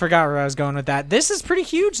 Forgot where I was going with that. This is pretty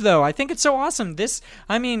huge, though. I think it's so awesome.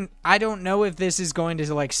 I don't know if this is going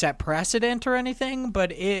to like set precedent or anything,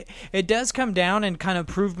 but it does come down and kind of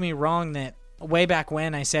prove me wrong that way back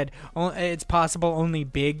when I said it's possible only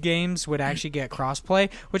big games would actually get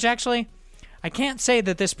crossplay, which actually I can't say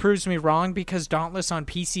that this proves me wrong because Dauntless on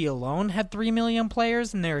PC alone had 3 million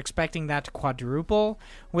players, and they're expecting that to quadruple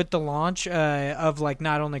with the launch of like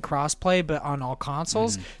not only crossplay but on all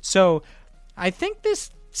consoles. So I think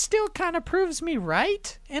this still kind of proves me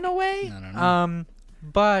right in a way. I don't know.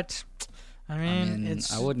 But I mean,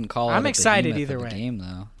 I wouldn't call it. I'm excited either of way. the game,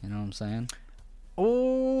 though. You know what I'm saying?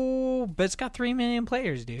 Oh, but it's got 3 million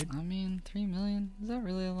players, dude. I mean, 3 million, is that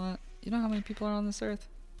really a lot? You know how many people are on this earth?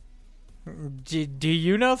 Do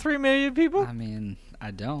you know 3 million people? I mean,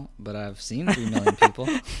 I don't, but I've seen 3 million people.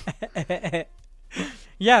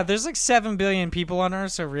 Yeah, there's like 7 billion people on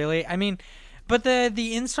Earth, so really, I mean, but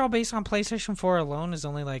the install base on PlayStation 4 alone is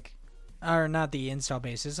only like, or not the install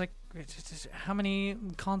base, it's like, how many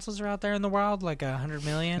consoles are out there in the wild? Like 100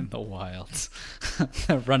 million? In the wilds.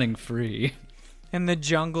 They're running free. In the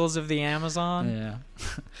jungles of the Amazon? Yeah.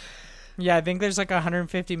 Yeah, I think there's like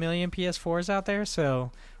 150 million PS4s out there,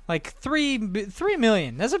 so like 3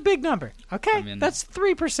 million. That's a big number. Okay, I mean, that's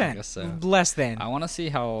 3%. I guess so. Less than. I want to see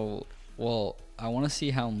how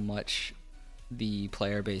much the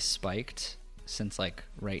player base spiked since like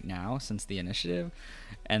right now, since the initiative,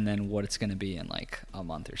 and then what it's going to be in like a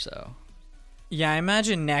month or so. Yeah, I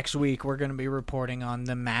imagine next week we're going to be reporting on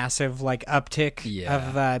the massive like uptick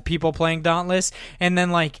of people playing Dauntless, and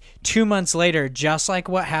then like 2 months later, just like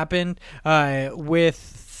what happened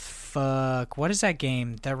with what is that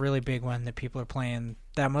game? That really big one that people are playing?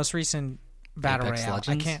 That most recent Battle Apex Royale.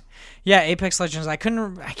 Legends? Apex Legends. I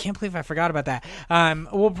can't believe I forgot about that.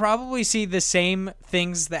 We'll probably see the same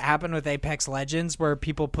things that happened with Apex Legends, where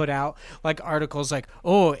people put out like articles like,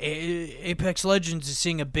 "Oh, Apex Legends is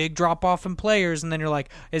seeing a big drop off in players," and then you're like,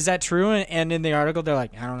 "Is that true?" And in the article, they're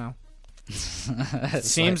like, "I don't know."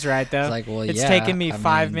 Seems right though. It's like, well, it's yeah, taken me I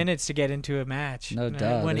 5 mean, minutes to get into a match. No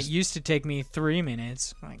doubt. When it used to take me 3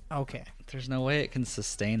 minutes. Like, okay. There's no way it can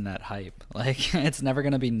sustain that hype. Like, it's never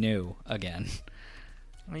going to be new again.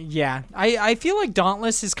 Yeah, I feel like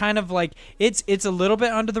Dauntless is kind of like it's a little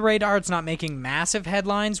bit under the radar. It's not making massive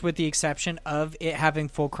headlines, with the exception of it having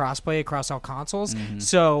full crossplay across all consoles. Mm-hmm.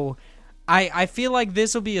 So I feel like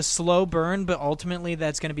this will be a slow burn, but ultimately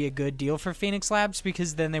that's going to be a good deal for Phoenix Labs,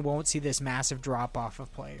 because then they won't see this massive drop off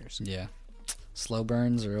of players. Yeah, slow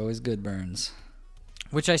burns are always good burns.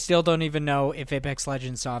 Which I still don't even know if Apex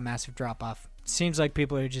Legends saw a massive drop off. Seems like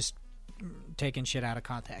people are just taking shit out of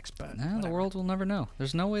context, but the world will never know.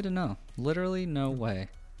 There's no way to know. Literally no way.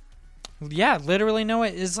 Yeah, literally no way.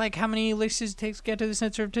 It's like how many elixirs it takes to get to the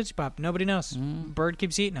center of Tootsie Pop. Nobody knows. Bird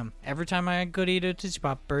keeps eating them. Every time I go to eat a Tootsie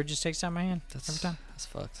Pop, Bird just takes it out of my hand. Every time. That's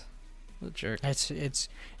fucked. What a jerk. It's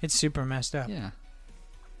super messed up. Yeah.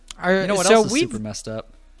 You know what else is super messed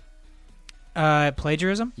up?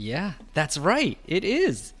 Plagiarism? Yeah, that's right. It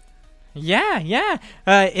is. Yeah.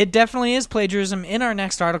 It definitely is plagiarism. In our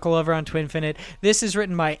next article over on Twinfinite, this is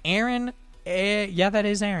written by Aaron. That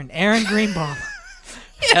is Aaron. Aaron Greenbaum.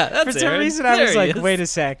 Yeah, that's For some Aaron. reason, I was like, is. wait a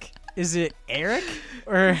sec. Is it Eric?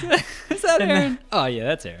 Or is that Aaron? Oh, yeah,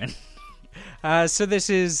 that's Aaron. So this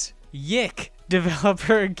is Yick,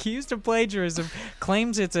 developer accused of plagiarism,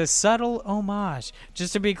 claims it's a subtle homage.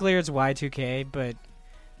 Just to be clear, it's Y2K, but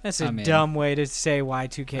that's a dumb way to say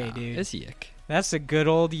Y2K, dude. It's Yick. That's a good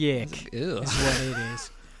old Yick. Ew. Is what it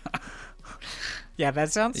is. Yeah,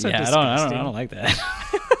 that sounds so disgusting. I don't like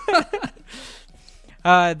that.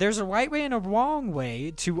 There's a right way and a wrong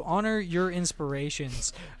way to honor your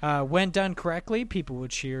inspirations. When done correctly, people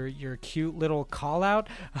would cheer your cute little call out.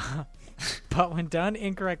 But when done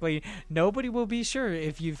incorrectly, nobody will be sure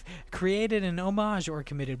if you've created an homage or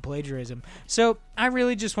committed plagiarism. So I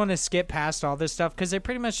really just want to skip past all this stuff because they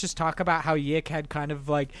pretty much just talk about how Yick had kind of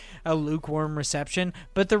like a lukewarm reception.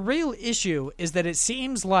 But the real issue is that it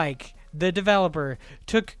seems like the developer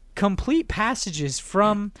took complete passages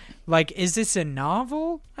from, like, is this a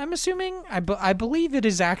novel? I'm assuming. I believe it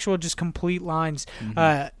is actual just complete lines.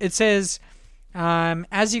 It says...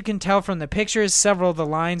 as you can tell from the pictures, several of the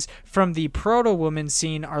lines from the Proto-Woman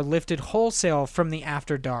scene are lifted wholesale from the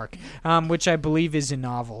After Dark, which I believe is a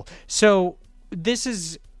novel. So this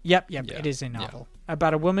is, it is a novel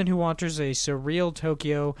about a woman who enters a surreal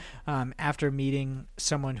Tokyo after meeting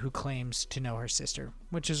someone who claims to know her sister,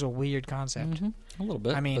 which is a weird concept. A little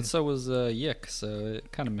bit. I mean, but so was Yick, so it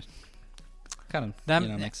kind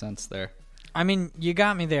of makes sense there. I mean, you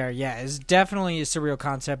got me there. Yeah, it's definitely a surreal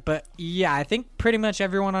concept, but yeah, I think pretty much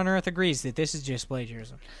everyone on Earth agrees that this is just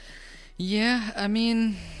plagiarism. Yeah, I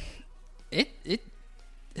mean,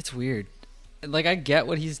 it's weird. Like, I get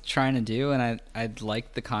what he's trying to do, and I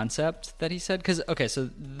like the concept that he said. Because, okay, so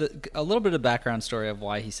a little bit of background story of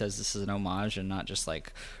why he says this is an homage and not just,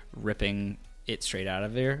 like, ripping it straight out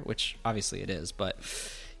of there, which obviously it is, but...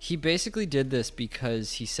 He basically did this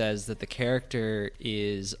because he says that the character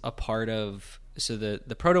is a part of... So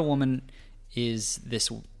the Proto-Woman is this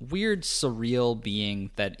weird, surreal being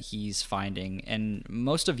that he's finding. And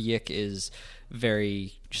most of Yick is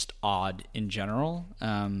very just odd in general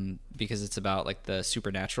because it's about like the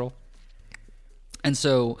supernatural. And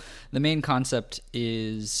so the main concept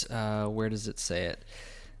is... where does it say it?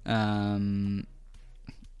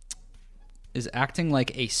 Is acting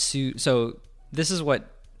like a suit... So this is what...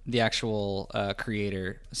 the actual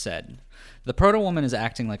creator said. The Proto-Woman is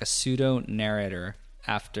acting like a pseudo-narrator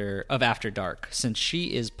of After Dark, since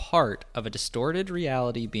she is part of a distorted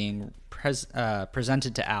reality being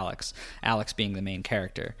presented to Alex being the main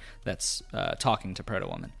character that's talking to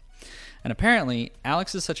Proto-Woman. And apparently,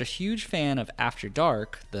 Alex is such a huge fan of After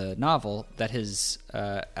Dark, the novel, that his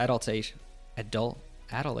adulation.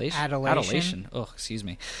 Oh, excuse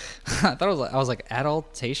me. I was like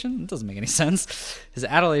adultation. It doesn't make any sense. His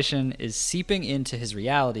adulation is seeping into his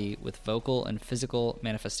reality with vocal and physical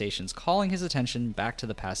manifestations, calling his attention back to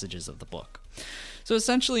the passages of the book. So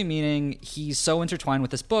essentially, meaning he's so intertwined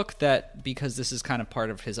with this book that because this is kind of part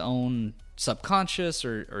of his own subconscious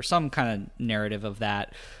or some kind of narrative of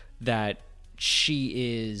that she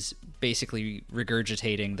is basically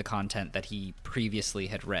regurgitating the content that he previously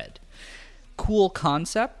had read. Cool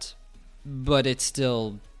concept, but it's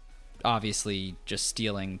still obviously just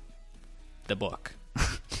stealing the book.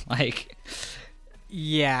 Like,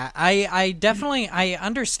 yeah, I definitely I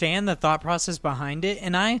understand the thought process behind it,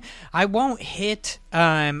 and I won't hit.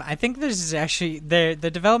 I think this is actually the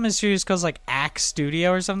development studio is called like Axe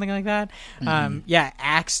Studio or something like that. Yeah,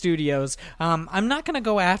 Axe Studios. I'm not gonna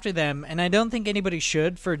go after them, and I don't think anybody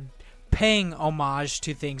should for paying homage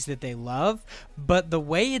to things that they love, but the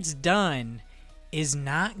way it's done is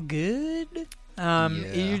not good.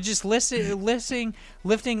 You're just lifting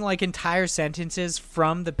like entire sentences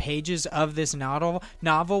from the pages of this novel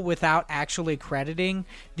without actually crediting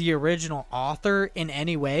the original author in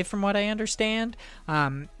any way, from what I understand.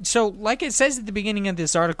 So like it says at the beginning of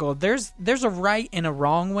this article, there's a right and a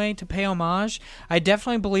wrong way to pay homage. I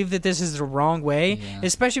definitely believe that this is the wrong way,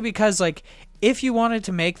 especially because like if you wanted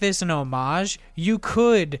to make this an homage, you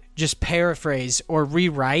could just paraphrase or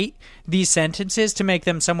rewrite these sentences to make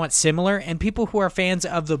them somewhat similar, and people who are fans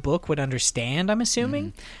of the book would understand, I'm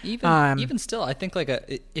assuming. Even still, I think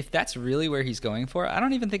if that's really where he's going for, I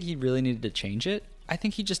don't even think he really needed to change it. I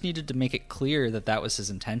think he just needed to make it clear that was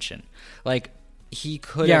his intention. Like, he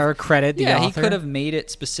could or credit the author. He could have made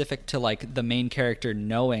it specific to like the main character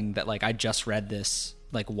knowing that like I just read this.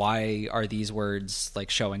 Like, why are these words like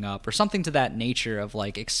showing up or something to that nature of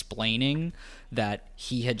like explaining that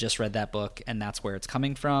he had just read that book and that's where it's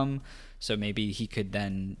coming from. So maybe he could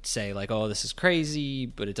then say like, oh, this is crazy,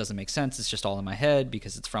 but it doesn't make sense. It's just all in my head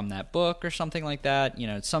because it's from that book or something like that. You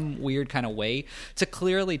know, some weird kind of way to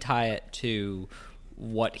clearly tie it to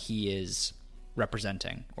what he is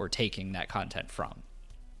representing or taking that content from.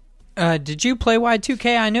 Did you play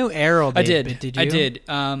Y2K? I know Errol did. I did. But did you? I did.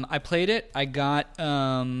 I played it. I got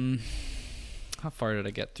how far did I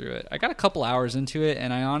get through it? I got a couple hours into it,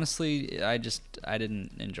 and I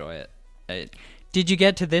didn't enjoy it. Did you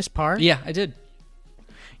get to this part? Yeah, I did.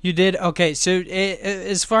 You did? Okay, so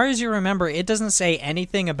as far as you remember, it doesn't say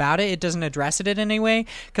anything about it. It doesn't address it in any way,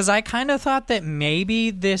 because I kind of thought that maybe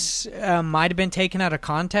this might have been taken out of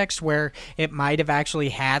context, where it might have actually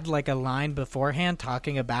had like a line beforehand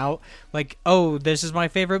talking about like, oh, this is my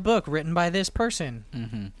favorite book written by this person.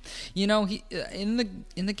 Mm-hmm. You know, in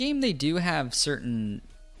the game they do have certain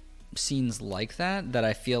scenes like that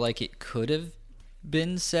I feel like it could have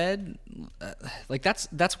been said, like that's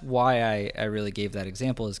why I really gave that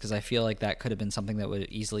example, is because I feel like that could have been something that would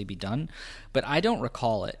easily be done, but I don't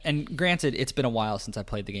recall it. And granted, it's been a while since I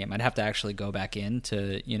played the game. I'd have to actually go back in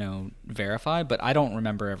to verify, but I don't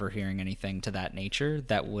remember ever hearing anything to that nature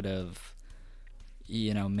that would have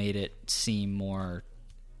made it seem more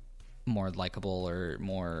likable or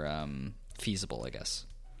more feasible, I guess.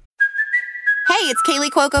 Hey, it's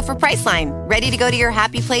Kaylee Cuoco for Priceline. Ready to go to your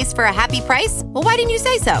happy place for a happy price? Well, why didn't you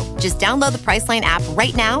say so? Just download the Priceline app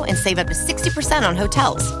right now and save up to 60% on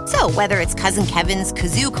hotels. So whether it's Cousin Kevin's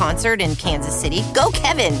Kazoo Concert in Kansas City, go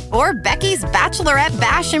Kevin, or Becky's Bachelorette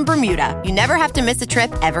Bash in Bermuda, you never have to miss a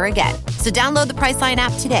trip ever again. So download the Priceline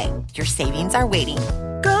app today. Your savings are waiting.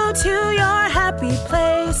 Go to your happy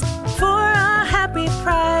place for a happy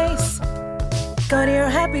price. Go to your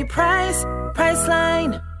happy price,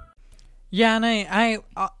 Priceline. Yeah, and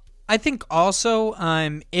I think also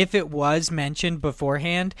if it was mentioned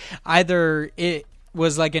beforehand, either it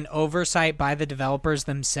was like an oversight by the developers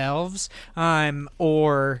themselves,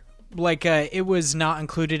 or like it was not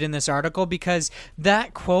included in this article, because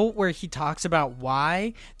that quote where he talks about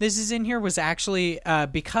why this is in here was actually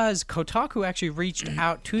because Kotaku actually reached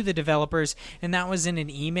out to the developers, and that was in an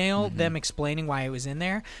email, them explaining why it was in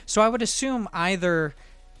there. So I would assume either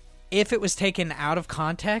if it was taken out of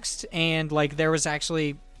context and like there was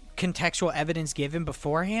actually contextual evidence given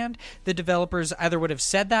beforehand, the developers either would have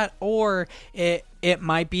said that, or it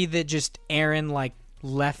might be that just Aaron like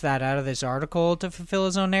left that out of this article to fulfill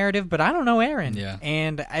his own narrative. But I don't know Aaron,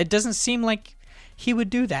 and it doesn't seem like he would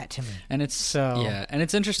do that to me. And it's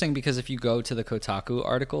interesting because if you go to the Kotaku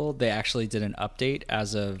article, they actually did an update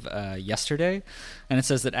as of yesterday, and it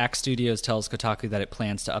says that Axe Studios tells Kotaku that it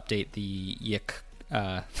plans to update the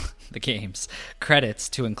the game's credits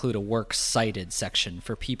to include a works cited section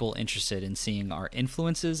for people interested in seeing our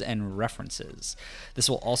influences and references. This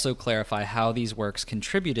will also clarify how these works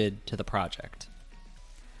contributed to the project.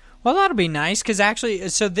 Well, that'll be nice, because actually,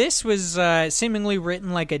 so this was seemingly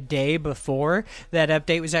written like a day before that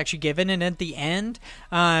update was actually given, and at the end,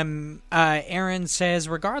 Aaron says,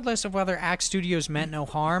 regardless of whether Axe Studios meant no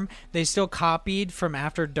harm, they still copied from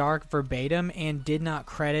After Dark verbatim and did not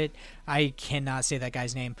credit, I cannot say that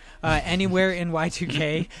guy's name, anywhere in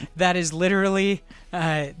Y2K. That is literally,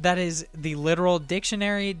 that is the literal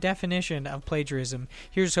dictionary definition of plagiarism.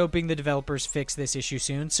 Here's hoping the developers fix this issue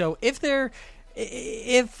soon. So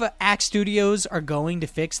if Axe Studios are going to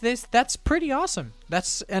fix this, that's pretty awesome.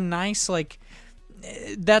 That's a nice,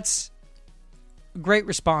 that's great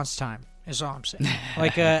response time, is all I'm saying.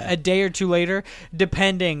 Like a day or two later,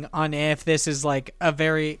 depending on if this is like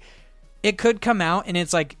it could come out and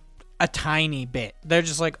it's like a tiny bit. They're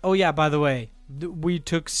just like, oh yeah, by the way, we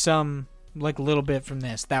took some like a little bit from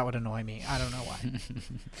this. That would annoy me. I don't know why.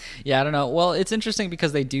 Yeah, I don't know. Well, it's interesting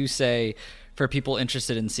because they do say, for people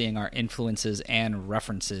interested in seeing our influences and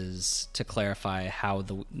references, to clarify how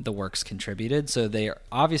the works contributed. So they are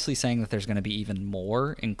obviously saying that there's going to be even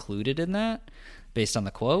more included in that based on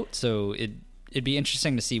the quote. So it'd be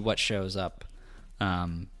interesting to see what shows up.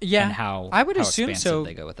 And how I would assume so.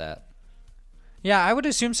 They go with that. Yeah, I would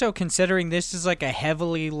assume so, considering this is like a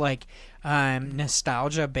heavily like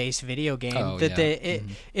nostalgia-based video game.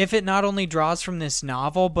 If it not only draws from this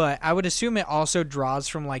novel, but I would assume it also draws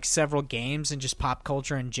from like several games and just pop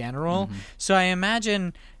culture in general. So I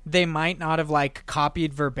imagine they might not have like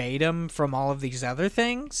copied verbatim from all of these other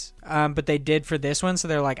things, but they did for this one. So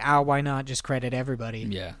they're like, why not just credit everybody?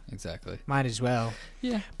 Yeah, exactly. Might as well.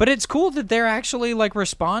 Yeah. But it's cool that they're actually like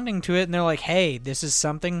responding to it, and they're like, hey, this is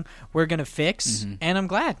something we're going to fix, and I'm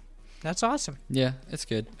glad. That's awesome. Yeah, it's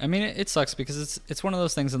good. I mean, it sucks because it's one of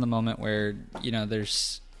those things in the moment where,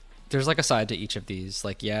 there's like a side to each of these.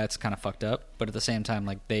 Like, yeah, it's kind of fucked up, but at the same time,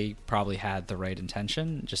 like, they probably had the right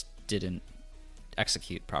intention, just didn't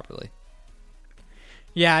execute properly.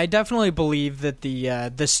 Yeah, I definitely believe that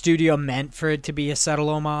the studio meant for it to be a subtle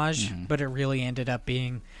homage, but it really ended up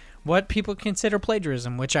being what people consider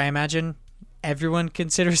plagiarism, which I imagine everyone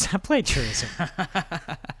considers that plagiarism.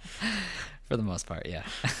 For the most part, yeah.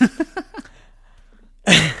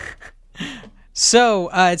 So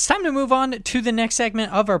it's time to move on to the next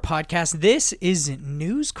segment of our podcast. This is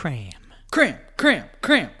News Cram.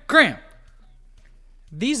 Cram.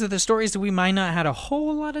 these are the stories that we might not had a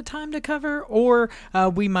whole lot of time to cover, or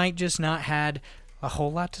we might just not had a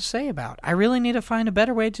whole lot to say about. I really need to find a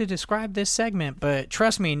better way to describe this segment, but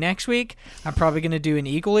trust me, next week I'm probably going to do an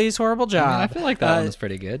equally as horrible job. I feel like that one was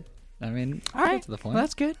pretty good. I mean, all right, to the point. Well,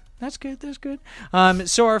 that's good. That's good.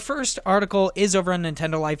 So our first article is over on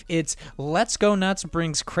Nintendo Life. It's Let's Go Nuts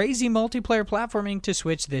brings crazy multiplayer platforming to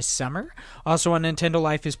Switch this summer. Also on Nintendo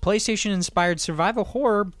Life is PlayStation-inspired survival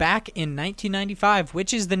horror back in 1995,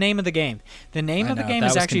 which is the name of the game. The name of the game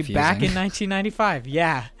is actually confusing. back in 1995.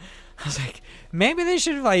 Yeah. I was like, maybe they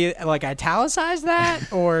should have like italicized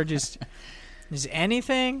that or just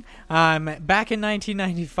anything. Back in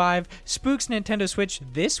 1995, Spooks Nintendo Switch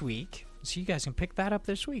this week. So you guys can pick that up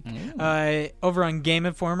this week. Over on Game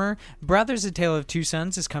Informer, Brothers: A Tale of Two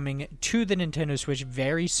Sons is coming to the Nintendo Switch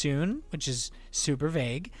very soon, which is super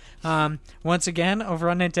vague. Once again, over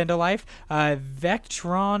on Nintendo Life,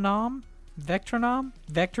 Vectronome,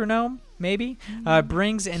 maybe,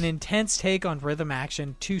 brings an intense take on rhythm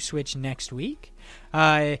action to Switch next week.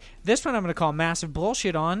 This one I'm going to call massive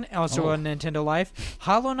bullshit on. Also on Nintendo Life,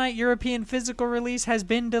 Hollow Knight European physical release has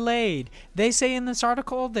been delayed. They say in this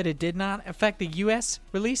article that it did not affect the US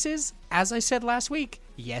releases. As I said last week,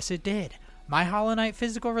 yes it did. My Hollow Knight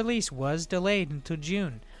physical release was delayed until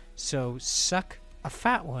June. So suck a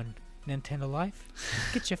fat one, Nintendo Life.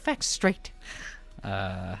 Get your facts straight.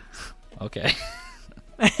 Okay.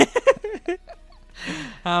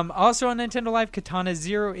 Also on Nintendo Life, Katana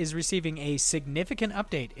Zero is receiving a significant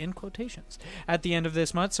update, in quotations, at the end of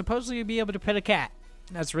this month. Supposedly you'll be able to pet a cat.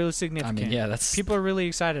 That's really significant. I mean, yeah, that's... People are really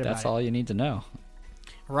excited about it. That's all you need to know.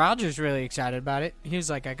 Roger's really excited about it. He was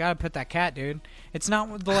like, I gotta pet that cat, dude. It's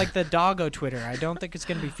not like the doggo Twitter. I don't think it's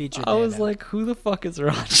gonna be featured I there, was though. like, who the fuck is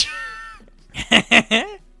Roger?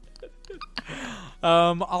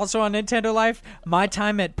 Also on Nintendo Life, My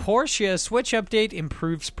Time at Porsche Switch update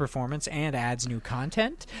improves performance and adds new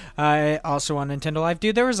content. Also on Nintendo Life,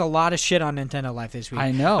 dude, there was a lot of shit on Nintendo Life this week.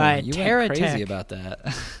 I know. You Terratech, went crazy about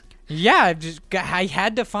that. Yeah, I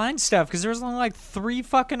had to find stuff because there was only like 3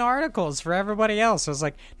 fucking articles for everybody else. I was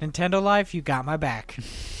like, Nintendo Life, you got my back.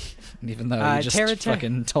 Even though you just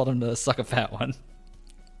fucking told him to suck a fat one.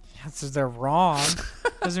 That's they're wrong.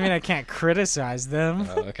 Doesn't mean I can't criticize them.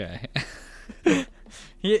 Oh, okay.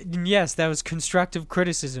 Yes, that was constructive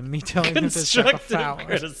criticism. Me telling them to suck a fat one.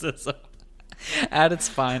 Criticism at its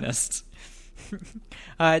finest.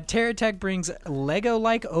 Terratech brings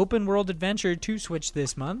Lego-like open-world adventure to Switch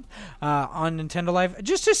this month on Nintendo Life.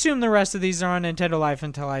 Just assume the rest of these are on Nintendo Life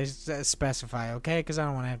until I specify, okay? Because I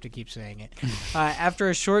don't want to have to keep saying it. After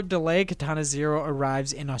a short delay, Katana Zero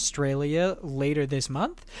arrives in Australia later this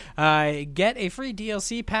month. Get a free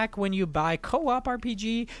DLC pack when you buy co-op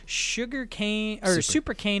RPG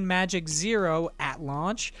Super Cane Magic Zero at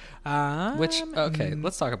launch. Okay,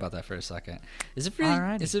 let's talk about that for a second. Is it really?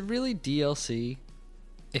 Alrighty. Is it really DLC?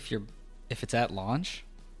 If it's at launch?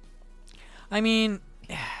 I mean,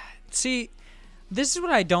 see, this is what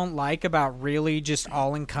I don't like about really just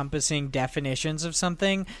all-encompassing definitions of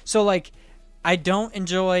something. So, like, I don't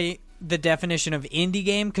enjoy the definition of indie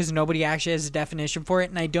game because nobody actually has a definition for it,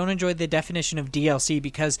 and I don't enjoy the definition of DLC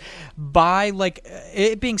because by, like,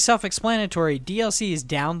 it being self-explanatory, DLC is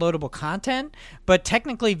downloadable content, but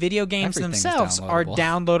technically video games themselves are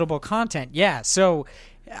downloadable content. Yeah, so...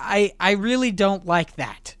 I really don't like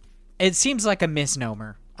that. It seems like a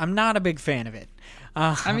misnomer. I'm not a big fan of it.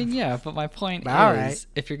 I mean, yeah, but my point is,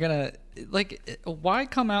 if you're gonna why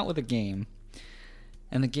come out with a game,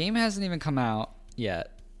 and the game hasn't even come out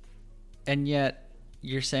yet, and yet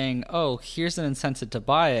you're saying, oh, here's an incentive to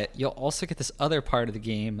buy it. You'll also get this other part of the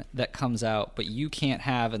game that comes out, but you can't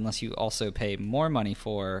have unless you also pay more money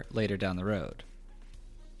for later down the road.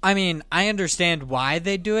 I mean, I understand why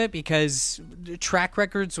they do it because track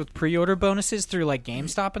records with pre-order bonuses through like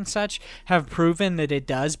GameStop and such have proven that it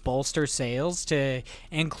does bolster sales to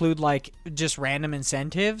include like just random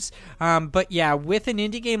incentives. But yeah, with an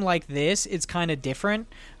indie game like this, it's kind of different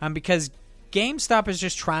because GameStop is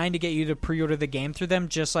just trying to get you to pre-order the game through them,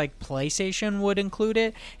 just like PlayStation would include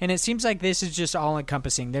it. And it seems like this is just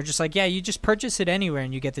all-encompassing. They're just like, yeah, you just purchase it anywhere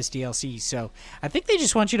and you get this DLC. So I think they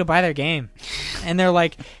just want you to buy their game. And they're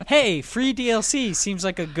like, hey, free DLC seems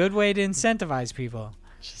like a good way to incentivize people.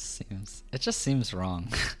 It just seems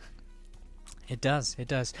wrong. It does.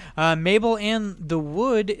 Mabel and the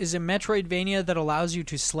Wood is a Metroidvania that allows you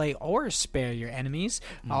to slay or spare your enemies,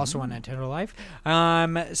 also on Nintendo Life.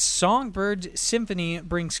 Songbird Symphony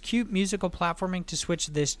brings cute musical platforming to Switch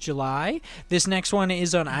this July. This next one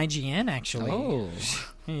is on IGN, actually. Oh.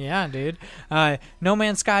 Yeah, dude. No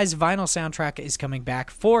Man's Sky's vinyl soundtrack is coming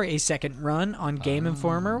back for a second run on Game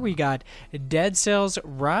Informer. We got Dead Cells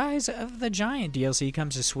Rise of the Giant DLC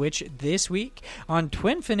comes to Switch this week. On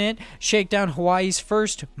Twinfinite, Shakedown Hawaii's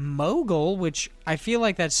first Mogul, which I feel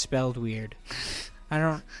like that's spelled weird. I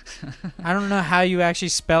don't know how you actually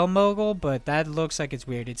spell Mogul, but that looks like it's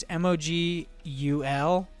weird. It's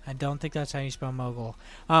Mogul. I don't think that's how you spell Mogul.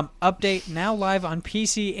 Update now live on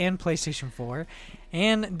PC and PlayStation 4.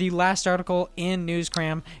 And the last article in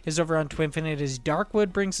Newscram is over on Twinfinite as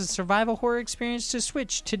Darkwood brings a survival horror experience to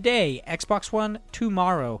Switch today, Xbox One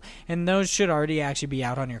tomorrow. And those should already actually be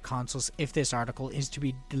out on your consoles if this article is to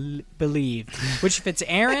be believed. Which if it's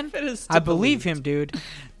Aaron, I believe him, dude.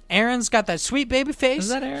 Aaron's got that sweet baby face. Is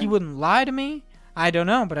that Aaron? He wouldn't lie to me. I don't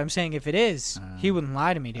know, but I'm saying if it is, he wouldn't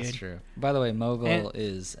lie to me, dude. That's true. By the way, Mogul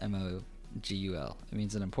is Mogul. It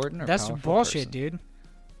means an important or that's powerful bullshit, person. dude.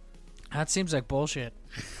 That seems like bullshit.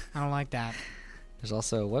 I don't like that. There's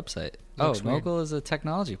also a website. Looks weird. Mogul is a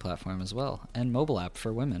technology platform as well, and mobile app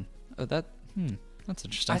for women. That's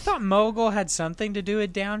interesting. I thought Mogul had something to do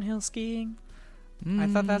with downhill skiing. I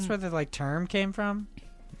thought that's where the term came from.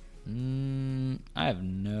 I have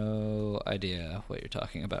no idea what you're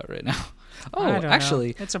talking about right now. I don't actually,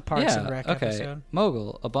 know. It's a Parks and Rec episode.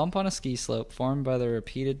 Mogul, a bump on a ski slope formed by the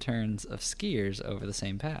repeated turns of skiers over the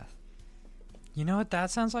same path. You know what that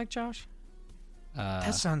sounds like, Josh?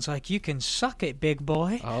 That sounds like you can suck it, big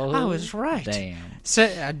boy. Oh, I was right. Damn.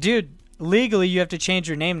 So, dude, legally you have to change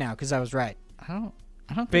your name now because I was right. I don't.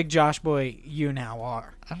 Big Josh boy, you now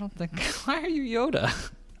are. I don't think. Why are you Yoda?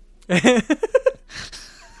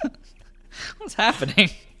 What's happening?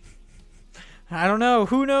 I don't know.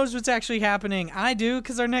 Who knows what's actually happening? I do,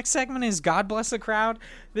 because our next segment is God Bless the Crowd.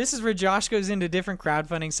 This is where Josh goes into different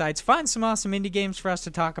crowdfunding sites, finds some awesome indie games for us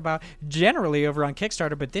to talk about, generally over on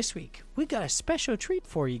Kickstarter. But this week, we got a special treat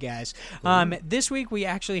for you guys. This week, we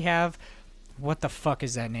actually have... What the fuck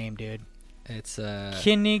is that name, dude? It's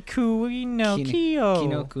Kinikuino Kyo.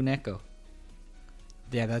 Kino Kuneko.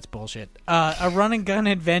 Yeah, that's bullshit. A run-and-gun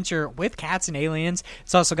adventure with cats and aliens.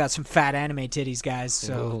 It's also got some fat anime titties, guys,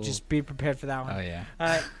 so just be prepared for that one. Oh, yeah.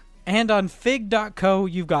 And on Fig.co,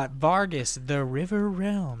 you've got Vargas, the River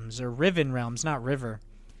Realms, or Riven Realms, not River.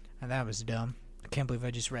 And that was dumb. I can't believe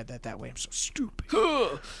I just read that way. I'm so stupid.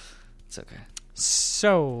 It's okay.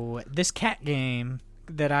 So, this cat game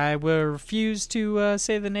that I will refuse to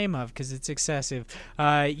say the name of because it's excessive.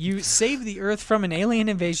 You save the Earth from an alien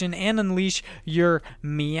invasion and unleash your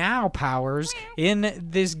meow powers in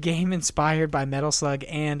this game inspired by Metal Slug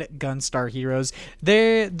and Gunstar Heroes.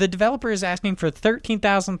 The developer is asking for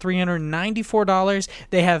 $13,394.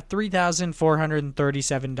 They have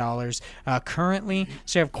 $3,437 currently,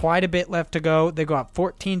 so you have quite a bit left to go. They go up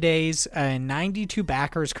 14 days and 92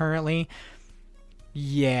 backers currently.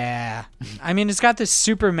 Yeah. I mean, it's got this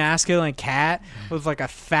super masculine cat with like a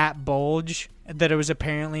fat bulge that it was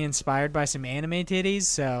apparently inspired by some anime titties.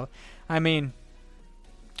 So, I mean,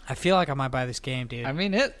 I feel like I might buy this game, dude. I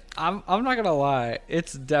mean, I'm not gonna lie,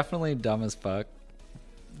 it's definitely dumb as fuck,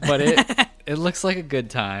 but it looks like a good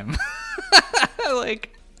time.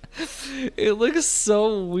 Like, it looks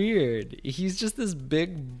so weird. He's just this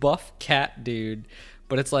big buff cat dude.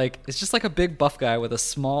 But it's just like a big buff guy with a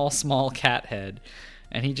small cat head.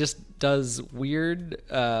 And he just does weird,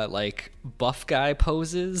 like, buff guy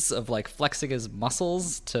poses of, like, flexing his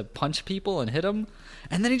muscles to punch people and hit them.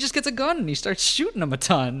 And then he just gets a gun and he starts shooting them a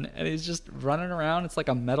ton. And he's just running around. It's like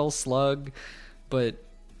a Metal Slug, but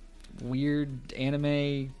weird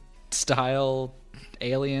anime style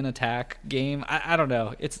alien attack game. I don't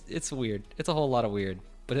know. It's weird. It's a whole lot of weird.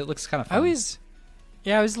 But it looks kind of fun.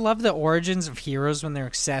 I always love the origins of heroes when they're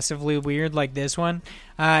excessively weird, like this one.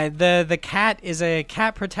 The cat is a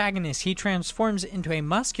cat protagonist. He transforms into a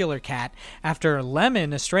muscular cat after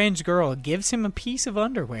Lemon, a strange girl, gives him a piece of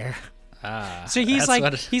underwear. So he's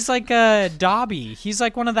like Dobby. He's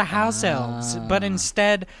like one of the house elves, but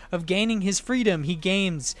instead of gaining his freedom, he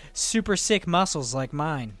gains super sick muscles like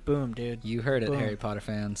mine. Boom, dude. You heard it, Boom. Harry Potter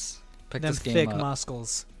fans. Pick Them this game thick up.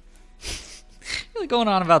 muscles. Really going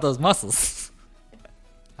on about those muscles.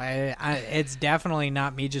 It's definitely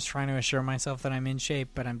not me just trying to assure myself that I'm in shape,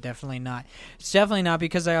 but I'm definitely not. It's definitely not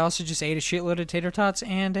because I also just ate a shitload of tater tots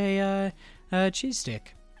and a cheese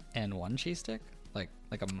stick. And one cheese stick? Like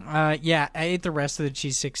a... Yeah, I ate the rest of the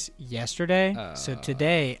cheese sticks yesterday, so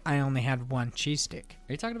today I only had one cheese stick.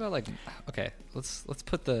 Are you talking about like... Okay, let's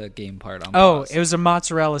put the game part on Oh, pause. it was a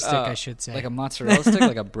mozzarella stick, I should say. Like a mozzarella stick?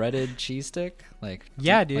 Like a breaded cheese stick? Like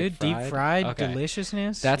yeah, dude, like deep fried okay.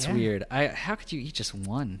 deliciousness. That's yeah. weird. How could you eat just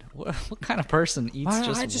one? What kind of person eats just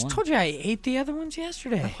one? I just told you I ate the other ones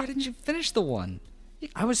yesterday. Why didn't you finish the one?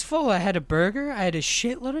 I was full. I had a burger, I had a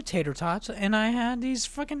shitload of tater tots, and I had these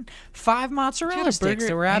fucking 5 mozzarella sticks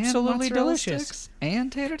that were absolutely delicious.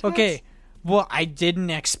 And tater tots? Okay, well, I didn't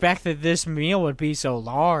expect that this meal would be so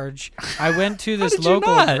large. I went to this did you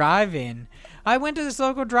local not? drive-in. I went to this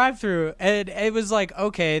local drive-thru, and it was like,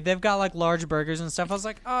 okay, they've got like large burgers and stuff. I was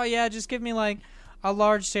like, oh yeah, just give me like a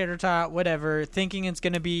large tater tot, whatever, thinking it's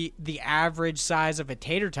going to be the average size of a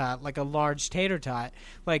tater tot, like a large tater tot,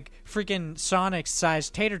 like freaking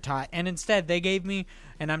Sonic-sized tater tot. And instead, they gave me,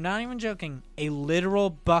 and I'm not even joking, a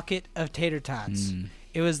literal bucket of tater tots.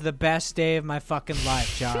 It was the best day of my fucking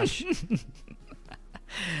life, Josh.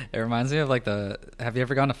 It reminds me of like have you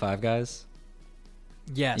ever gone to Five Guys?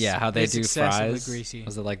 Yes. Yeah, how they it's do excessively fries. Greasy.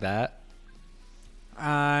 Was it like that?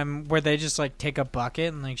 Where they just like take a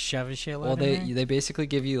bucket and like shove a shitload. Well, in there? they basically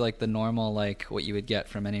give you like the normal, like what you would get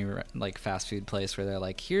from any like fast food place, where they're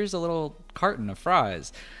like, here's a little carton of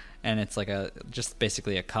fries, and it's like just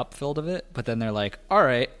basically a cup filled of it. But then they're like, all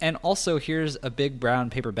right, and also here's a big brown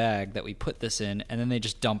paper bag that we put this in, and then they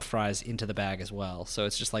just dump fries into the bag as well. So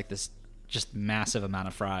it's just like this just massive amount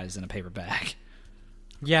of fries in a paper bag.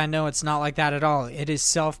 Yeah, no, it's not like that at all. It is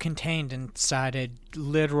self-contained inside a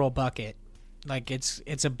literal bucket. Like,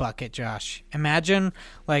 it's a bucket, Josh. Imagine,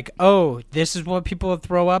 like, oh, this is what people would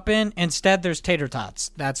throw up in. Instead, there's tater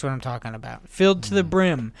tots. That's what I'm talking about. Filled to the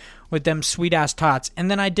brim with them sweet-ass tots.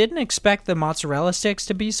 And then I didn't expect the mozzarella sticks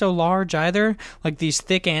to be so large either. Like, these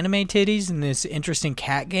thick anime titties in this interesting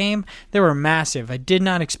cat game, they were massive. I did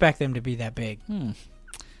not expect them to be that big.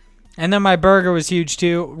 And then my burger was huge,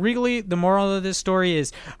 too. Really, the moral of this story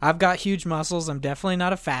is I've got huge muscles. I'm definitely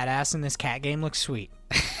not a fat ass, and this cat game looks sweet.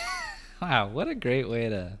 Wow, what a great way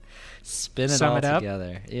to spin it Sum all it up?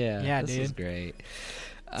 together. Yeah, this dude. is great.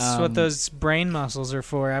 That's what those brain muscles are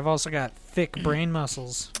for. I've also got thick brain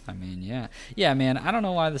muscles. I mean, yeah, man. I don't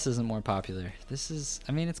know why this isn't more popular.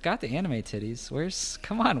 It's got the anime titties. Where's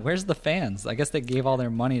the fans? I guess they gave all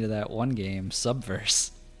their money to that one game,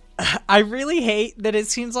 Subverse. I really hate that it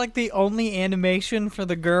seems like the only animation for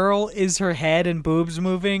the girl is her head and boobs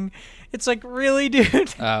moving. It's like, really,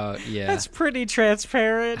 dude? Oh, yeah. That's pretty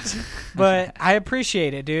transparent. But I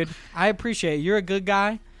appreciate it, dude. I appreciate it. You're a good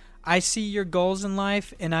guy. I see your goals in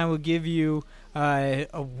life, and I will give you,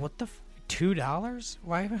 $2?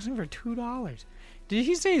 Why am I asking for $2? Did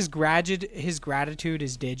he say his gratitude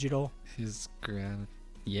is digital?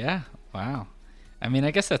 Yeah, wow. I mean,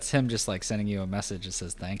 I guess that's him just like sending you a message that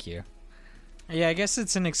says thank you. Yeah, I guess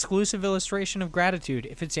it's an exclusive illustration of gratitude.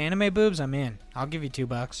 If it's anime boobs, I'm in. I'll give you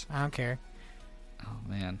 $2. I don't care. Oh,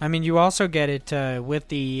 man. I mean, you also get it with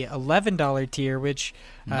the $11 tier, which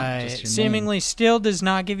seemingly still does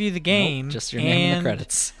not give you the game. Nope, just your name and the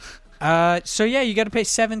credits. So yeah, you got to pay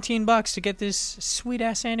 $17 to get this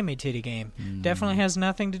sweet-ass anime titty game. Definitely has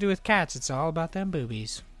nothing to do with cats. It's all about them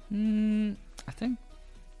boobies. I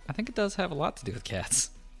think it does have a lot to do with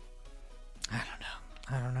cats. I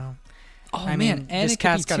don't know. Oh, I man, mean, and this it could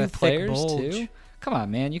cat's be got two a thick players, bulge. too. Come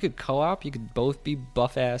on, man. You could co-op. You could both be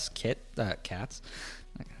buff-ass cats.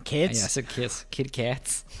 Kids? Yeah, I said kids. Kitty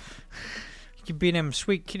cats. You could be them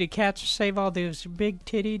sweet kitty cats, save all those big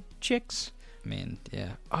titty chicks. I mean,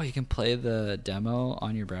 yeah. Oh, you can play the demo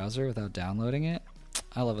on your browser without downloading it?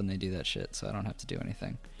 I love when they do that shit, so I don't have to do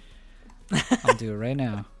anything. I'll do it right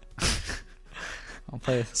now. I'll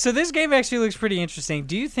play. So this game actually looks pretty interesting.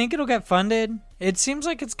 Do you think it'll get funded? It seems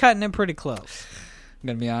like it's cutting it pretty close. I'm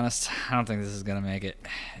going to be honest. I don't think this is going to make it.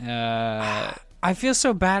 I feel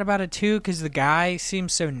so bad about it, too, because the guy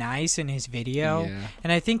seems so nice in his video. Yeah.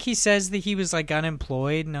 And I think he says that he was, like,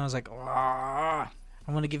 unemployed. And I was like, I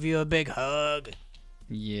want to give you a big hug.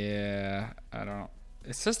 Yeah, I don't.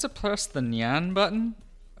 It says to press the Nyan button.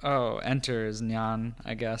 Oh, enter is Nyan,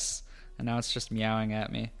 I guess. And now it's just meowing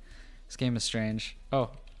at me. This game is strange. Oh.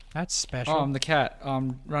 That's special. Oh, I'm the cat. Oh,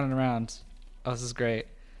 I'm running around. Oh, this is great.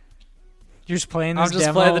 You're just playing this I'm just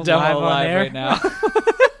demo playing the demo live on right now.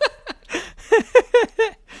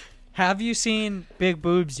 Have you seen Big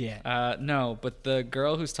Boobs yet? No, but the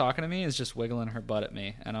girl who's talking to me is just wiggling her butt at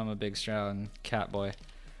me, and I'm a big, strong cat boy.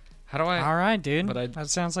 How do I... All right, dude. But that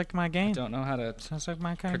sounds like my game. I don't know how to Sounds like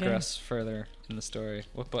my kind progress further in the story.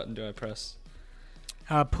 What button do I press?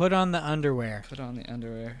 Put on the underwear. Put on the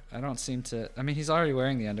underwear. I don't seem to... I mean, he's already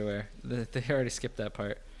wearing the underwear. They already skipped that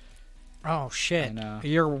part. Oh, shit. I know.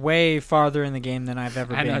 You're way farther in the game than I've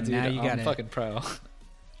ever I been. know, dude. Now you got I'm it. fucking pro.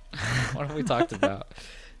 What have we talked about?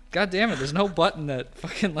 God damn it. There's no button that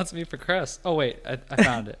fucking lets me progress. Oh, wait. I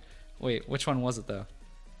found it. Wait, which one was it, though?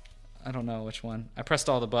 I don't know which one. I pressed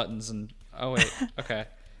all the buttons and... Oh, wait. Okay.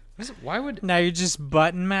 What is it? Why would... Now you're just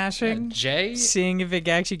button mashing? J? Seeing if it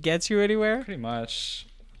actually gets you anywhere? Pretty much.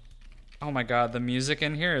 Oh my god, the music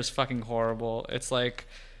in here is fucking horrible. It's like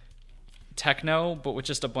techno, but with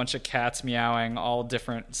just a bunch of cats meowing, all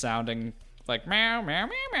different sounding, like meow, meow,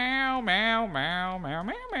 meow, meow, meow, meow,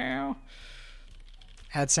 meow, meow.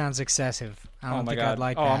 That sounds excessive. I don't think god. I'd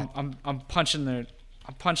like that. I'm punching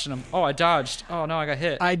him. Oh, I dodged. Oh no, I got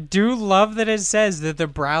hit. I do love that it says that the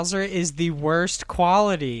browser is the worst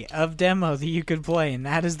quality of demo that you could play, and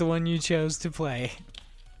that is the one you chose to play.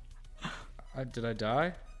 Did I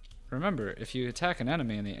die? Remember, if you attack an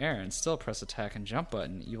enemy in the air and still press attack and jump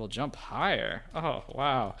button, you will jump higher. Oh,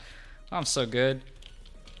 wow. I'm so good.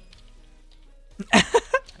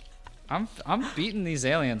 I'm beating these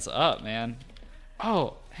aliens up, man.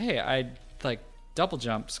 Oh, hey, I like double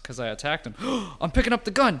jumps because I attacked them. I'm picking up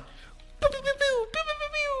the gun.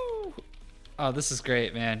 Oh, this is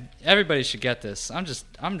great, man. Everybody should get this. I'm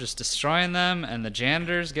just destroying them, and the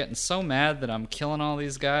janitor's getting so mad that I'm killing all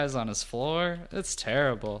these guys on his floor. It's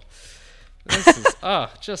terrible. This is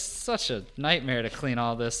just such a nightmare to clean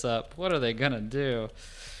all this up. What are they gonna do?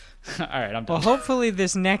 All right, I'm done. Well, hopefully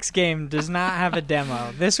this next game does not have a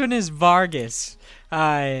demo. This one is Vargas.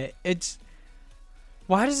 It's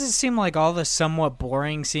why does it seem like all the somewhat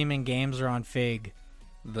boring seeming games are on Fig?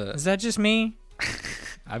 Is that just me?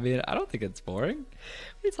 I mean, I don't think it's boring. What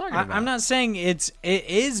are you talking about? I'm not saying it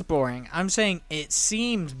is boring. I'm saying it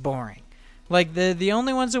seems boring. Like the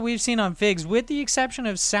only ones that we've seen on Figs, with the exception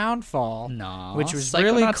of Soundfall, which was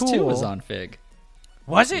really cool. Psychonauts 2 was on Fig.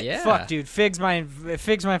 Was it? Yeah. Fuck, dude. Fig's my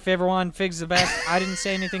favorite one. Fig's the best. I didn't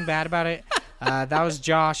say anything bad about it. That was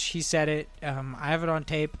Josh. He said it. I have it on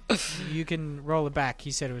tape. You can roll it back.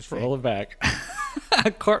 He said it was Fig. Roll it back.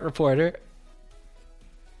 Court reporter.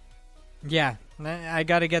 Yeah. I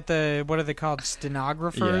got to get the, what are they called?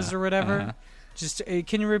 Stenographers or whatever. Uh-huh. Just,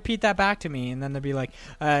 can you repeat that back to me? And then they'll be like,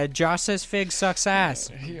 Josh says Fig sucks ass.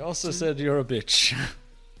 He also said you're a bitch.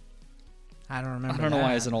 I don't remember. I don't know that.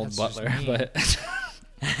 why he's an old That's butler, but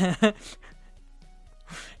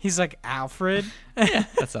he's like Alfred. yeah,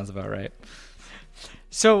 that sounds about right.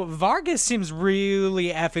 So Vargas seems really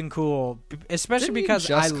effing cool, especially Didn't you because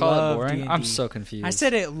just I call love it boring? D&D. I'm so confused. I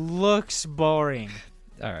said it looks boring,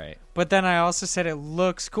 all right. but then I also said it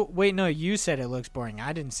looks cool. Wait, no, you said it looks boring.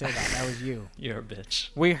 I didn't say that. That was you. You're a bitch.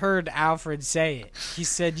 We heard Alfred say it. He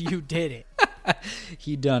said you did it.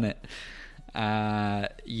 He done it.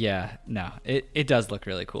 Yeah, no, it does look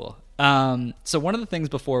really cool. So one of the things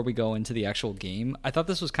before we go into the actual game, I thought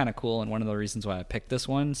this was kind of cool, and one of the reasons why I picked this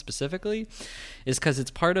one specifically is because it's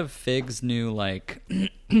part of Fig's new like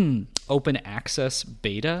open access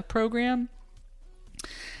beta program.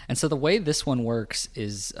 And so the way this one works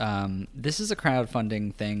is this is a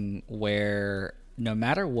crowdfunding thing where no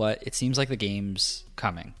matter what, it seems like the game's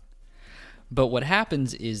coming. But what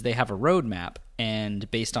happens is they have a roadmap, and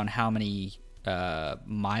based on how many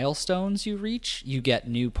milestones you reach, you get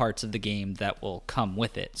new parts of the game that will come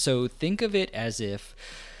with it. So think of it as if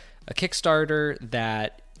a Kickstarter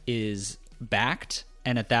that is backed,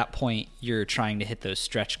 and at that point you're trying to hit those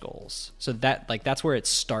stretch goals. So that's where it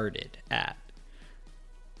started at.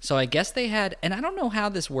 So I guess they had, and I don't know how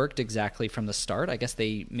this worked exactly from the start. I guess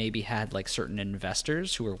they maybe had like certain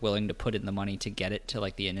investors who were willing to put in the money to get it to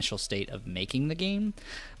like the initial state of making the game.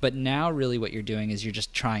 But now really what you're doing is you're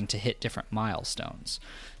just trying to hit different milestones.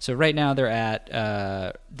 So right now they're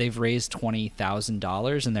at, they've raised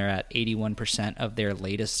 $20,000 and they're at 81% of their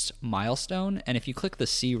latest milestone. And if you click the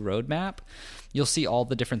C roadmap, you'll see all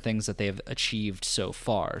the different things that they've achieved so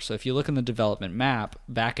far. So if you look in the development map,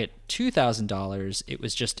 back at $2,000, it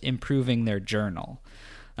was just improving their journal.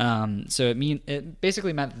 So it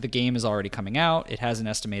basically meant that the game is already coming out. It has an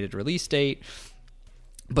estimated release date.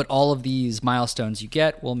 But all of these milestones you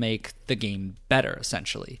get will make the game better,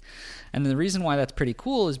 essentially. And the reason why that's pretty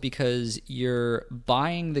cool is because you're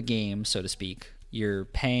buying the game, so to speak. You're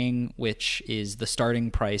paying, which is the starting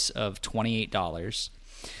price of $28.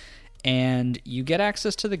 And you get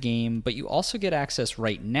access to the game, but you also get access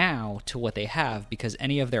right now to what they have, because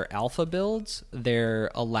any of their alpha builds, they're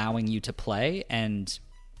allowing you to play and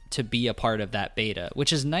to be a part of that beta,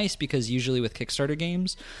 which is nice because usually with Kickstarter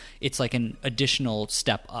games, it's like an additional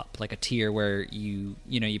step up, like a tier where you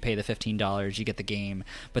pay the $15, you get the game,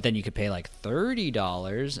 but then you could pay like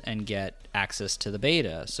 $30 and get access to the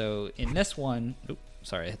beta. So in this one,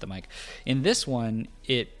 sorry, I hit the mic. In this one,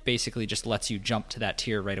 it basically just lets you jump to that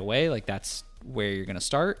tier right away. Like that's where you're going to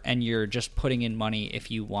start, and you're just putting in money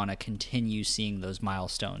if you want to continue seeing those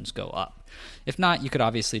milestones go up. If not, you could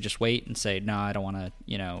obviously just wait and say, no, I don't want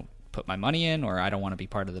to, put my money in, or I don't want to be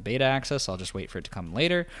part of the beta access. I'll just wait for it to come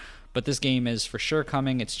later. But this game is for sure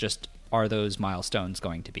coming. It's just, are those milestones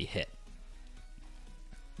going to be hit?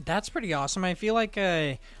 That's pretty awesome. I feel like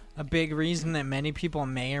a big reason that many people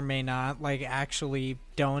may or may not like actually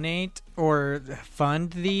donate or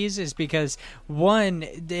fund these is because, one,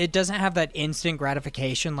 it doesn't have that instant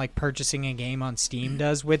gratification like purchasing a game on Steam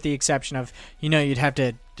does, with the exception of, you'd have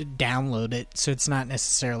to download it, so it's not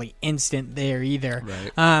necessarily instant there either.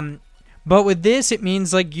 Right. But with this, it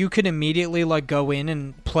means like you could immediately like go in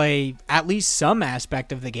and play at least some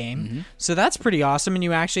aspect of the game. Mm-hmm. So that's pretty awesome, and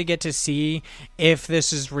you actually get to see if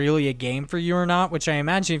this is really a game for you or not. Which I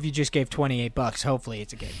imagine if you just gave $28, hopefully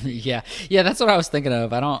it's a game. Yeah, that's what I was thinking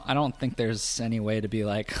of. I don't think there's any way to be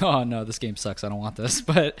like, oh no, this game sucks, I don't want this.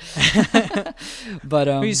 But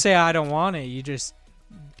When you say I don't want it, you just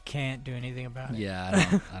can't do anything about it.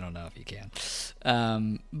 Yeah, I don't know if you can.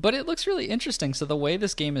 But it looks really interesting. So the way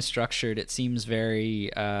this game is structured, it seems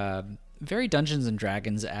very Dungeons and